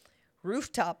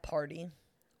 Rooftop party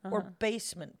or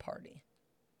basement party?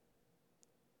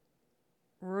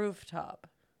 Rooftop.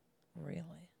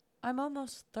 Really? I'm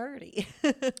almost 30.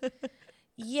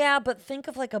 Yeah, but think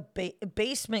of like a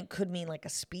basement could mean like a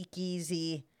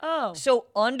speakeasy. Oh. So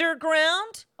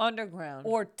underground? Underground.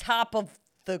 Or top of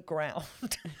the ground? I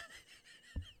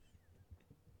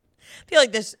feel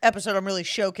like this episode I'm really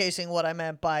showcasing what I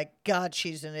meant by God,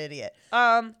 she's an idiot.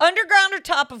 Underground or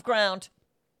top of ground?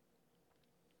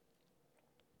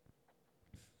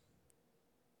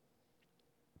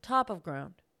 Top of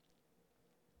ground.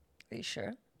 Are you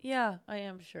sure? Yeah, I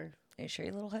am sure. Are you sure,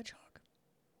 you little hedgehog?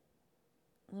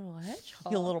 Little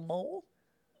hedgehog. You little mole?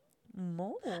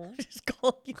 Mole? Just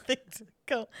calling you things that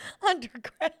go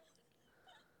underground.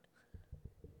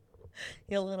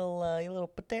 You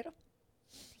little potato?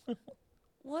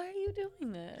 Why are you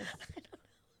doing this?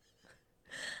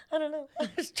 I don't know. I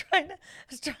was trying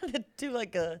to do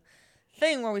like a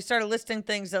thing where we started listing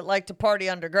things that like to party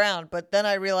underground, but then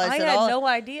I realized I that had no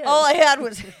idea. all I had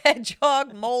was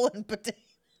hedgehog, mole, and potato.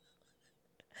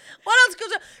 What else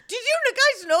goes on? Did you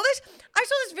guys know this? I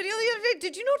saw this video the other day.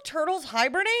 Did you know turtles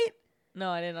hibernate? No,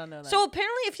 I did not know that. So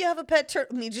apparently if you have a pet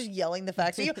turtle, me just yelling the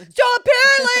facts at you. So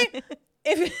apparently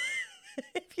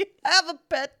if you have a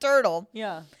pet turtle,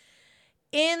 yeah,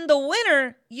 in the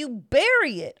winter, you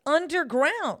bury it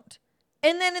underground.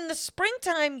 And then in the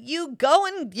springtime, you go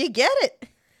and you get it.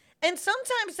 And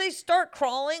sometimes they start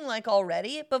crawling like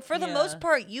already. But for the most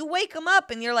part, you wake them up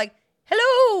and you're like,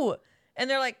 hello. And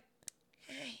they're like,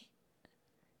 hey.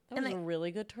 That was a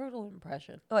really good turtle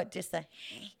impression. Oh, just the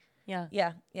hey.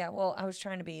 Yeah. Yeah. Well, I was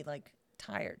trying to be like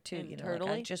tired too. And Like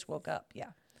I just woke up. Yeah.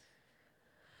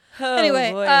 Oh,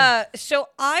 anyway, boy. So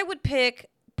I would pick,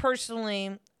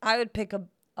 personally,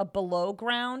 a below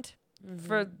ground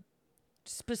for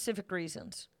specific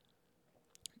reasons.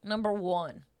 Number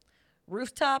one,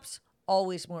 rooftops,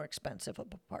 always more expensive of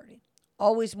a party.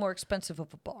 Always more expensive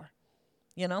of a bar.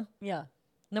 You know? Yeah.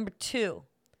 Number two,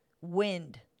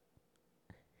 wind.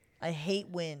 I hate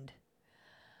wind.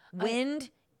 I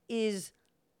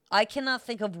cannot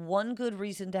think of one good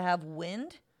reason to have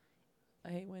wind.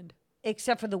 I hate wind.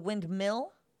 Except for the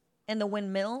windmill. And the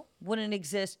windmill wouldn't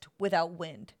exist without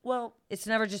wind. Well, it's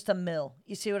never just a mill.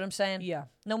 You see what I'm saying? Yeah.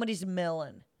 Nobody's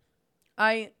milling.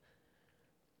 The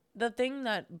thing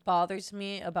that bothers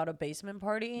me about a basement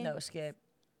party. No escape.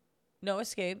 No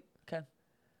escape. Okay.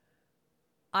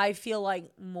 I feel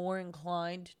like more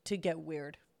inclined to get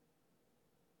weird.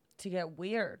 To get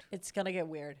weird. It's gonna get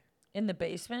weird. In the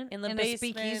basement? In the a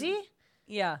basement. speakeasy?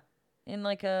 Yeah. In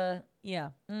like a... Yeah.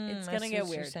 It's I gonna see get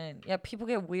what you're weird. saying. Yeah, people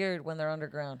get weird when they're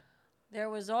underground. There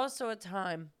was also a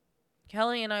time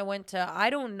Kelly and I went to, I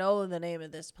don't know the name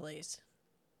of this place.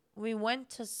 We went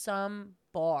to some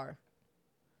bar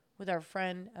with our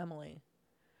friend Emily.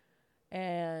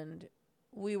 And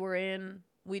we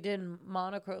did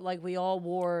monochrome, like we all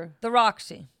wore The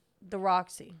Roxy. the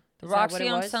Roxy. The Is that what Roxy it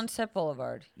on was? Sunset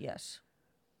Boulevard. Yes.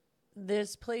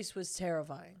 This place was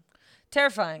terrifying.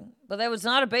 Terrifying. But that was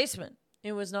not a basement.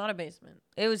 It was not a basement.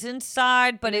 It was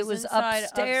inside, but it was inside,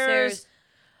 upstairs.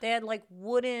 They had like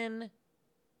wooden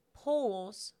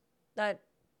poles that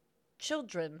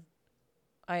children,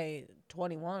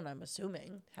 21, I'm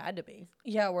assuming, had to be.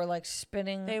 Yeah, we're like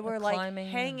spinning. They were like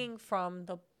hanging from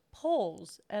the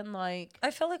poles and like. I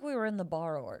felt like we were in the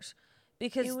borrowers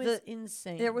because it was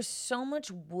insane. There was so much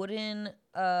wooden.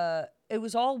 It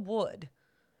was all wood.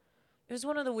 It was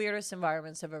one of the weirdest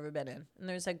environments I've ever been in. And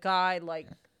there's a guy like.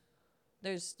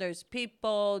 There's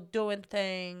people doing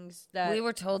things that... We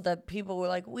were told that people were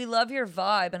like, we love your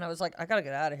vibe. And I was like, I got to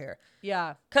get out of here.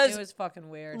 Yeah. Because it was fucking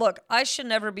weird. Look, I should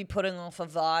never be putting off a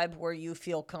vibe where you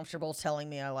feel comfortable telling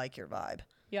me I like your vibe.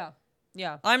 Yeah.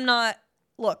 Yeah. I'm not...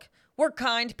 Look, we're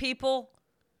kind people,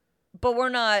 but we're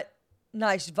not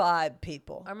nice vibe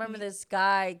people. I remember this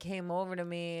guy came over to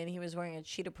me and he was wearing a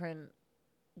cheetah print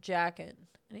jacket.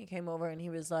 And he came over and he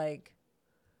was like,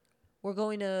 we're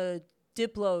going to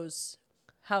Diplo's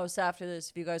house after this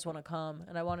if you guys want to come.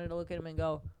 And I wanted to look at him and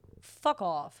go, fuck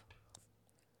off.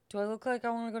 Do I look like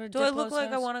I want to go to Diplo's house? Do I look like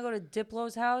house? I want to go to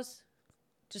Diplo's house?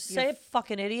 Just You say it.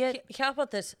 Fucking idiot. How about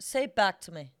this? Say it back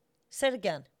to me. Say it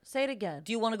again. Say it again.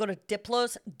 Do you want to go to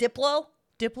Diplo's? Diplo?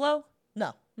 Diplo?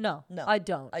 No. No. No. I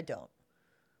don't. I don't.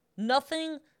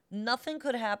 Nothing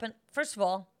could happen. First of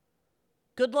all,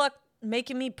 good luck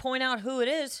making me point out who it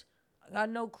is. I got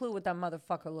no clue what that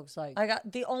motherfucker looks like.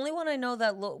 The only one I know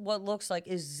that what looks like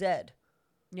is Zed.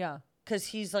 Yeah. Because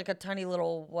he's like a tiny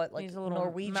little, he's a little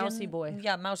Norwegian? mousy boy.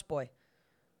 Yeah, mouse boy.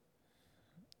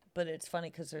 But it's funny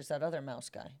because there's that other mouse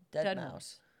guy. Dead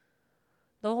mouse.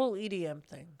 The whole EDM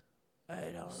thing. I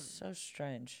don't. So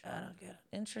strange. I don't get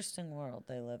it. Interesting world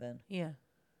they live in. Yeah.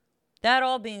 That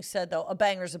all being said, though, a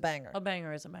banger's a banger. A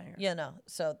banger is a banger. Yeah, no.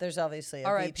 So there's obviously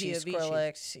R.I.P. Avicii, Avicii.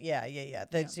 Skrillex. Yeah.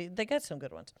 They get some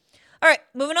good ones. All right,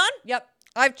 moving on. Yep.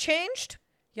 I've changed.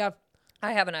 Yep.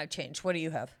 I haven't. I've changed. What do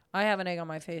you have? I have an egg on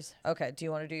my face. Okay. Do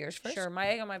you want to do yours first? Sure. My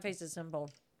egg on my face is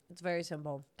simple. It's very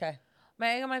simple. Okay. My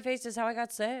egg on my face is how I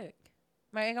got sick.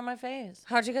 My egg on my face.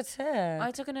 How'd you get sick?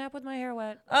 I took a nap with my hair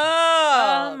wet.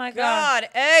 Oh my God.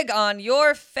 Egg on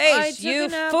your face, I took you a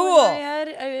nap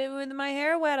fool. with my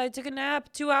hair wet. I took a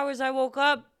nap. 2 hours. I woke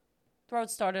up.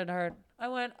 Throat started to hurt. I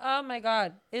went, oh my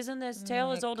God, isn't this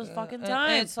tale as old as fucking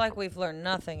time? It's like we've learned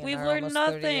nothing. We've learned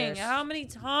nothing. How many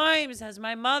times has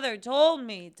my mother told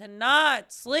me to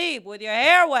not sleep with your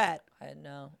hair wet? I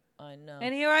know.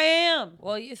 And here I am.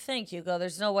 Well, you think, you go,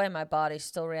 there's no way my body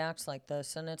still reacts like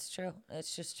this. And it's true.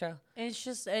 It's just true. It's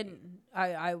just, and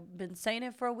I've been saying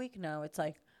it for a week now. It's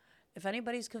like, if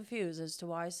anybody's confused as to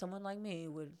why someone like me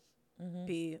would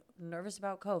be nervous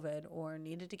about COVID or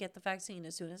needed to get the vaccine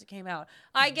as soon as it came out,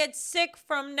 I get sick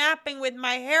from napping with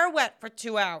my hair wet for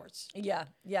 2 hours. Yeah.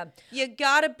 You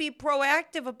gotta be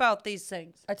proactive about these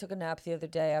things. I took a nap the other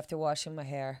day after washing my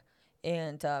hair,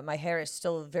 and my hair is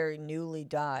still very newly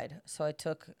dyed. So I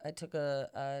took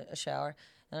a shower,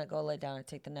 and I go lay down and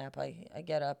take the nap. I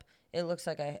get up. It looks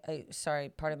like sorry,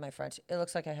 pardon my French. It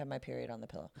looks like I had my period on the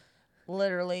pillow.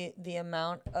 Literally, the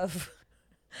amount of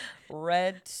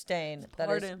red stain that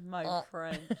is. Pardon my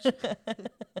French.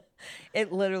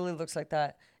 It literally looks like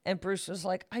that. And Bruce was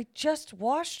like, I just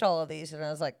washed all of these. And I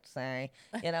was like, sorry,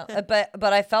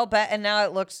 but I felt bad. And now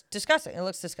it looks disgusting. It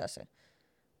looks disgusting.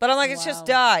 But I'm like, it's just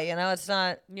dye, It's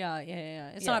not. Yeah.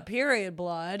 It's not period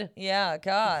blood. Yeah,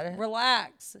 God.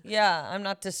 Relax. Yeah, I'm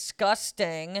not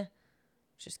disgusting.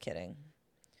 Just kidding.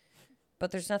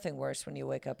 But there's nothing worse when you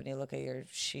wake up and you look at your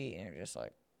sheet and you're just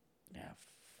like, yeah,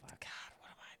 fuck. God, what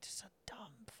am I? Just a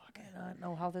dumb fucking. I don't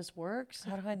know how this works.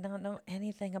 How do I not know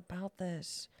anything about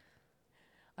this?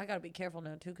 I gotta be careful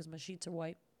now too because my sheets are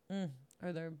white,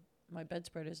 or my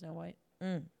bedspread is now white.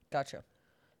 Gotcha.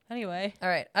 Anyway, all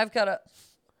right, I've got a.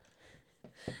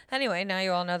 Anyway, now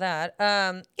you all know that.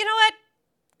 You know what?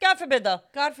 God forbid, though.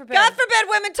 God forbid. God forbid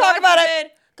women talk about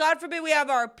it. God forbid we have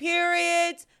our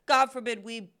periods. God forbid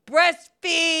we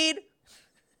breastfeed.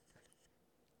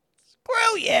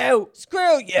 Screw you.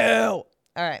 Screw you. All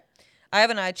right. I have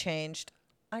an eye changed.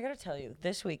 I got to tell you,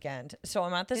 this weekend. So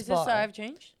I'm at this bar. Is this I've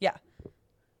changed? Yeah.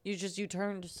 You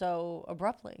turned so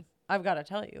abruptly. I've got to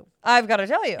tell you.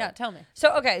 Yeah, tell me.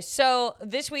 So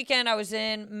this weekend I was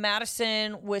in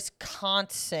Madison,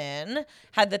 Wisconsin.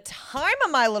 Had the time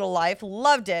of my little life.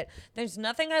 Loved it. There's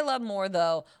nothing I love more,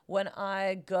 though, when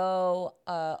I go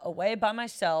away by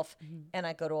myself and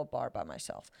I go to a bar by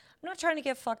myself. I'm not trying to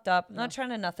get fucked up. I'm not trying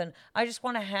to nothing. I just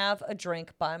want to have a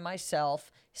drink by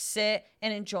myself, sit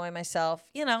and enjoy myself.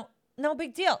 No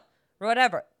big deal.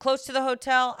 Whatever. Close to the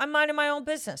hotel. I'm minding my own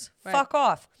business. Right. Fuck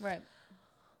off. Right.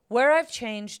 Where I've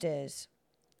changed is,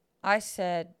 I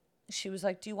said, she was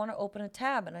like, do you want to open a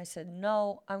tab? And I said,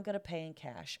 no, I'm going to pay in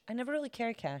cash. I never really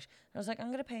carry cash. I was like, I'm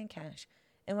going to pay in cash.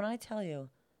 And when I tell you,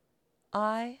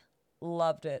 I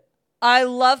loved it. I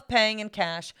love paying in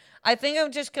cash. I think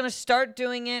I'm just going to start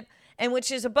doing it, and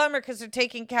which is a bummer because they're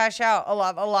taking cash out a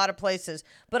lot of places.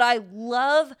 But I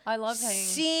love paying.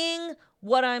 Seeing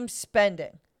what I'm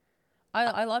spending.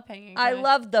 I love paying. I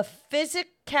love the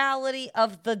physicality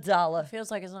of the dollar. It feels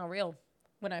like it's not real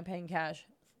when I'm paying cash.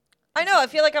 I know. I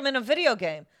feel like I'm in a video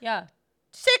game. Yeah.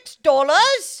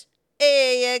 $6.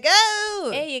 Here you go.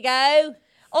 There you go.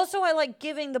 Also, I like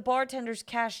giving the bartenders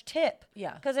cash tip.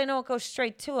 Yeah. Because I know it goes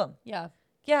straight to them. Yeah.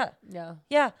 Yeah. Yeah.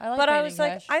 Yeah. I like but I paying was in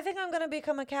like, cash. I think I'm going to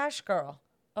become a cash girl.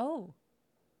 Oh.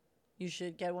 You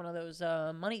should get one of those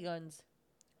money guns.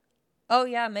 Oh,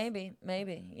 yeah, maybe,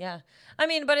 yeah. I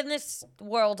mean, but in this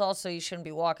world also, you shouldn't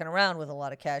be walking around with a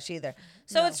lot of cash either.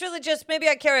 So it's really just, maybe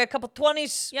I carry a couple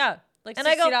 20s. Yeah, like and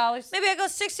 $60. Maybe I go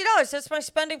 $60. That's my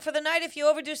spending for the night. If you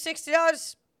overdo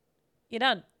 $60, you're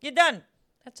done. You're done.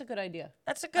 That's a good idea.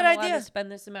 That's a good idea. I'm allowed to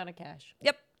spend this amount of cash.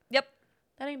 Yep.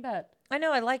 That ain't bad. I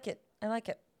know, I like it.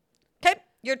 Okay,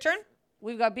 your turn.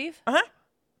 We've got beef? Uh-huh.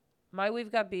 My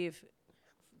we've got beef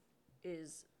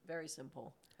is very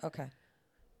simple. Okay.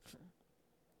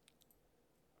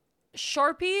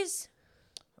 Sharpies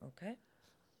Okay.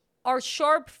 are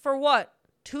sharp for what?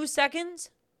 2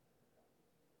 seconds?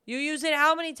 You use it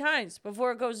how many times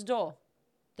before it goes dull?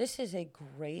 This is a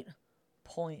great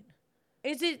point.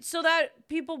 Is it so that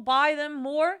people buy them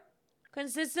more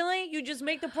consistently? You just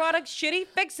make the product shitty?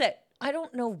 Fix it. I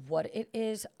don't know what it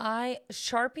is.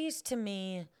 Sharpies to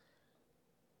me,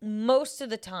 most of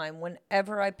the time,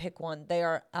 whenever I pick one, they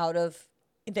are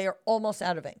almost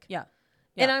out of ink. Yeah.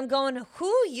 And I'm going,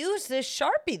 who used this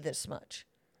Sharpie this much?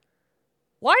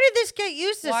 Why did this get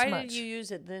used this much? Why did you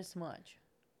use it this much?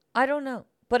 I don't know.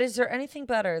 But is there anything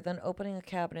better than opening a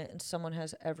cabinet and someone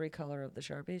has every color of the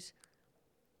Sharpies?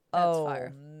 That's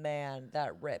fire. Man,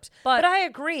 that rips. But I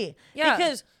agree. Yeah.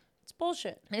 Because it's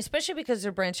bullshit. especially because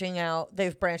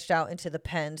they've branched out into the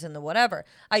pens and the whatever.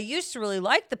 I used to really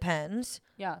like the pens.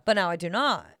 Yeah. But now I do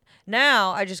not.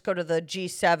 Now I just go to the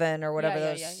G7 or whatever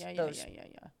those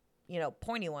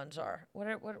pointy ones are. What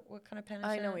kind of pen is that?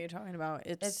 I know what you're talking about.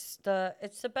 It's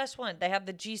the best one. They have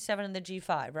the G7 and the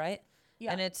G5, right?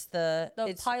 Yeah. And it's the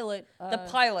Pilot. the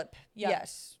Pilot. Yeah.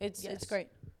 Yes. It's great.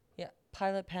 Yeah.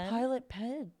 Pilot pen. Pilot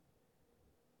pen.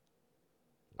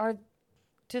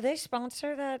 Do they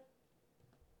sponsor that?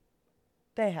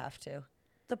 They have to.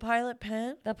 The Pilot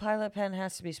pen? The Pilot pen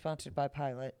has to be sponsored by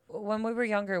Pilot. When we were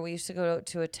younger, we used to go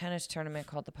to a tennis tournament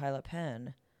called the Pilot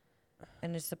Pen.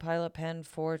 And is the pilot pen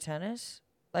for tennis?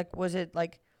 Like, was it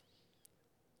like...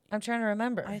 I'm trying to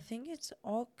remember. I think it's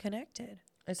all connected.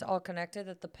 It's all connected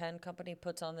that the pen company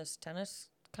puts on this tennis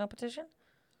competition?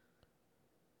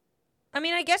 I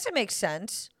mean, I guess it makes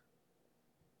sense.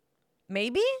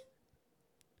 Maybe?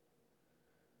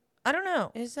 I don't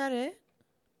know. Is that it?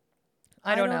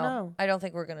 I don't know. I don't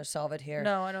think we're going to solve it here.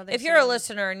 No, I don't think If so you're a either.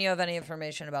 listener and you have any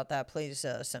information about that, please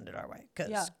send it our way.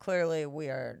 Because clearly we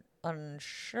are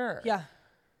unsure. Yeah.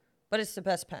 But it's the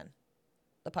best pen.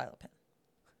 The pilot pen.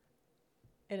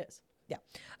 It is. Yeah.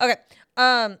 Okay.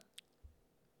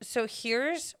 So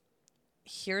here's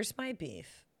my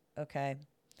beef. Okay.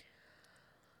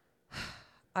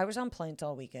 I was on planes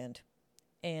all weekend,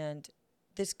 and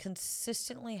this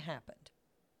consistently happened.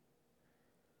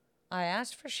 I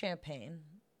asked for champagne.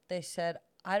 They said,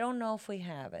 I don't know if we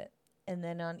have it. And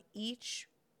then on each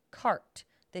cart,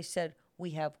 they said,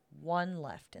 we have one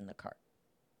left in the cart.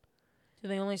 Do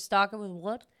they only stock it with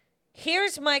what?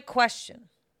 Here's my question.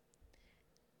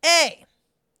 A,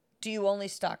 do you only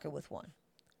stock it with one?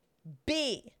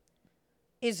 B,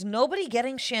 is nobody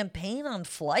getting champagne on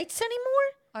flights anymore?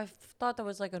 I thought that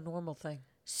was like a normal thing.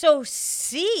 So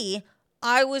C,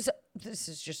 this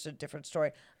is just a different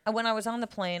story. When I was on the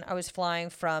plane, I was flying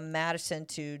from Madison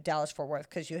to Dallas-Fort Worth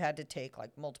because you had to take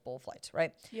like multiple flights,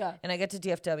 right? Yeah. And I get to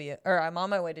DFW, or I'm on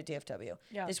my way to DFW.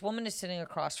 Yeah. This woman is sitting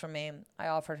across from me. I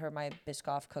offered her my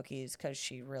Biscoff cookies because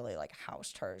she really like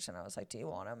housed hers. And I was like, do you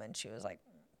want them? And she was like,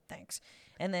 thanks.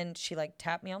 And then she like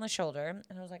tapped me on the shoulder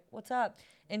and I was like, what's up?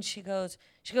 And she goes,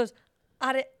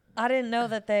 I didn't know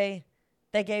that they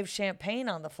gave champagne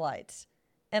on the flights.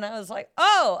 And I was like,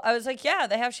 yeah,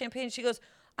 they have champagne. She goes,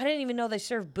 I didn't even know they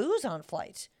serve booze on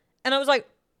flights. And I was like,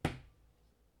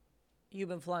 you've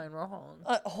been flying wrong.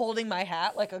 Holding my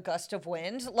hat like a gust of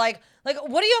wind. Like,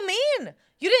 what do you mean?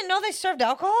 You didn't know they served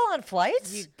alcohol on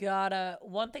flights? You gotta,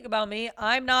 one thing about me,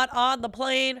 I'm not on the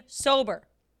plane sober.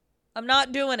 I'm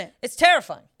not doing it. It's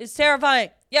terrifying. It's terrifying.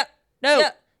 Yeah. No.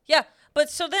 Yeah. But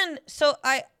so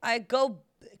I go,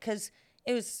 because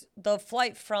it was the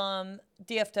flight from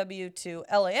DFW to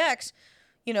LAX.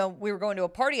 You know, we were going to a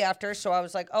party after, so I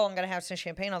was like, oh, I'm going to have some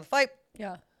champagne on the flight.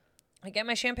 Yeah. I get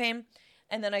my champagne,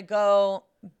 and then I go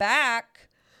back,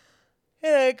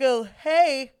 and I go,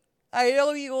 hey, I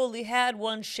know you only had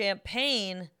one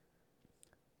champagne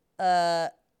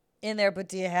in there, but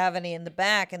do you have any in the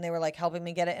back? And they were like helping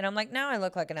me get it. And I'm like, now I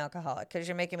look like an alcoholic because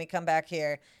you're making me come back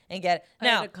here and get it. I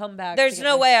Now, had to come back there's to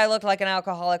no get way I look like an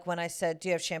alcoholic when I said, do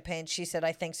you have champagne? She said,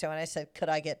 I think so. And I said, could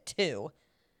I get two?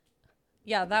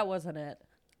 Yeah, that wasn't it.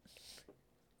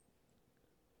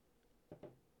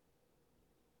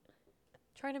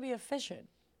 Trying to be efficient.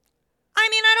 I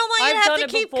mean, I don't want you to have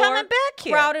to keep coming back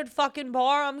here. Crowded fucking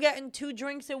bar. I'm getting 2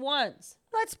 drinks at once.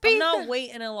 Let's be. I'm not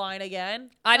waiting in line again.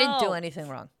 I didn't do anything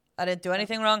wrong.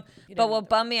 But what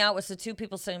bummed me out was the 2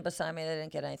 people sitting beside me that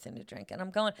didn't get anything to drink. And I'm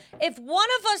going, if one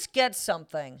of us gets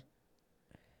something,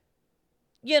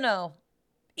 you know,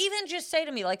 even just say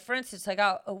to me, like, for instance, I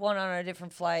got one on a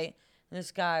different flight. And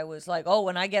this guy was like, oh,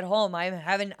 when I get home, I'm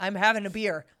having a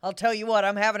beer. I'll tell you what,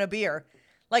 I'm having a beer.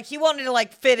 Like, he wanted to,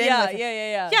 like, fit in with it.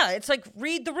 Yeah. Yeah, it's like,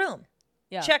 read the room.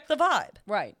 Yeah. Check the vibe.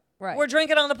 Right. We're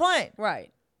drinking on the plane.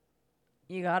 Right.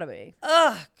 You gotta be.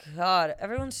 Oh, God.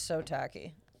 Everyone's so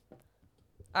tacky.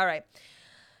 All right.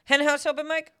 Hen house open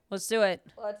mic? Let's do it.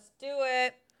 Let's do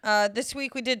it. This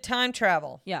week we did time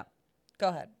travel. Yeah. Go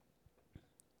ahead.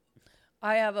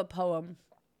 I have a poem.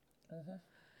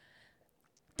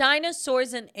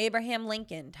 Dinosaurs and Abraham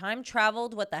Lincoln. Time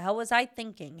traveled. What the hell was I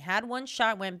thinking? Had one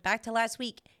shot, went back to last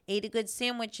week. Ate a good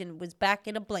sandwich and was back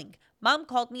in a blink. Mom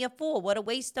called me a fool. What a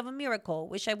waste of a miracle.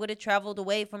 Wish I would have traveled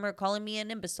away from her calling me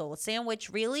an imbecile. A sandwich,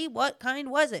 really? What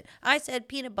kind was it? I said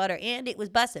peanut butter and it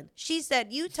was bussin'. She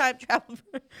said you time traveled.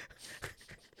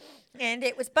 And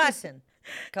it was bussin'.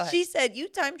 Go ahead. She said you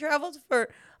time traveled for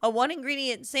a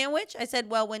 1-ingredient sandwich. I said,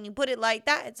 well, when you put it like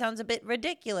that, it sounds a bit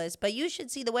ridiculous. But you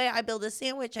should see the way I build a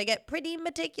sandwich. I get pretty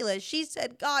meticulous. She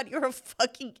said, God, you're a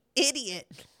fucking idiot.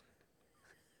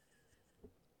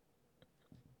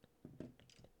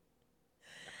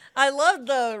 I love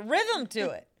the rhythm to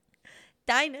it.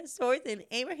 Dinosaurs and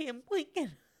Abraham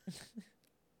Lincoln.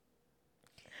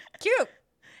 Cute.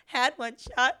 Had one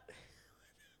shot.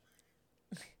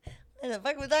 What the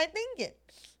fuck was I thinking?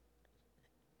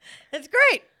 It's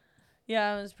great.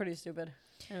 Yeah, it was pretty stupid.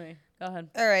 Anyway, go ahead.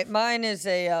 All right. Mine is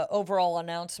a overall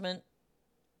announcement.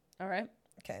 All right.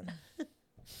 Okay.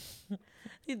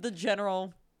 The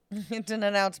general. It's an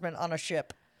announcement on a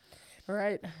ship. All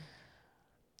right.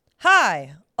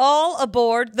 Hi, all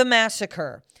aboard the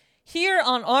Massacre. Here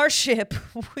on our ship,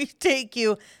 we take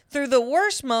you through the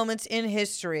worst moments in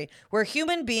history where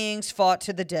human beings fought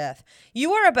to the death.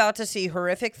 You are about to see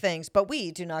horrific things, but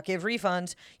we do not give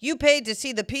refunds. You paid to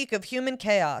see the peak of human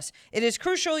chaos. It is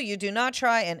crucial you do not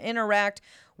try and interact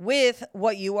with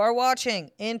what you are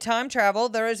watching. In time travel,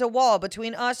 there is a wall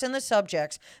between us and the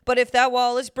subjects, but if that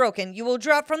wall is broken, you will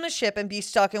drop from the ship and be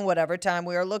stuck in whatever time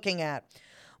we are looking at.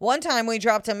 One time we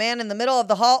dropped a man in the middle of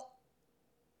the hall.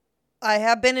 I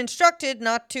have been instructed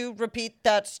not to repeat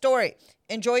that story.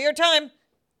 Enjoy your time.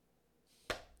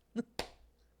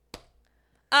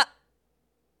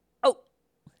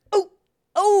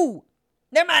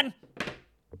 Never mind.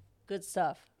 Good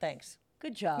stuff. Thanks.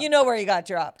 Good job. You know where you got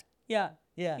dropped. Yeah.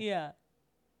 Yeah. Yeah.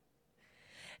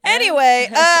 Anyway,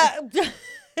 thank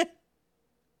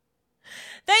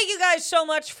you guys so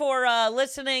much for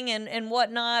listening and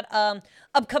whatnot.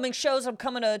 Upcoming shows, I'm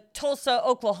coming to Tulsa,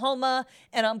 Oklahoma,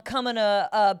 and I'm coming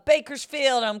to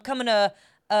Bakersfield. I'm going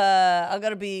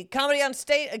to be Comedy on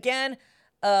State again.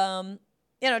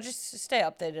 Just stay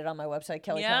updated on my website,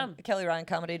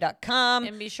 KellyRyanComedy.com.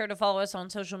 And be sure to follow us on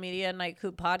social media.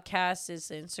 NIGHTCOOP Podcast is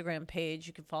the Instagram page.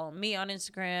 You can follow me on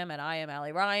Instagram, and I am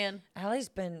Allie Ryan. Allie's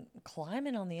been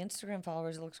climbing on the Instagram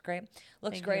followers. It looks great.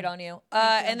 Looks Thank great you. on you.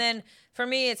 And then for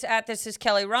me, it's at This Is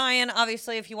Kelly Ryan.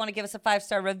 Obviously, if you want to give us a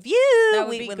 5-star review, that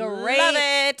would we be would great. love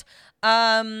it.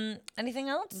 Anything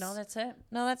else? No, that's it.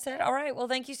 No, that's it. All right. Well,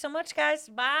 thank you so much, guys.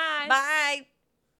 Bye. Bye.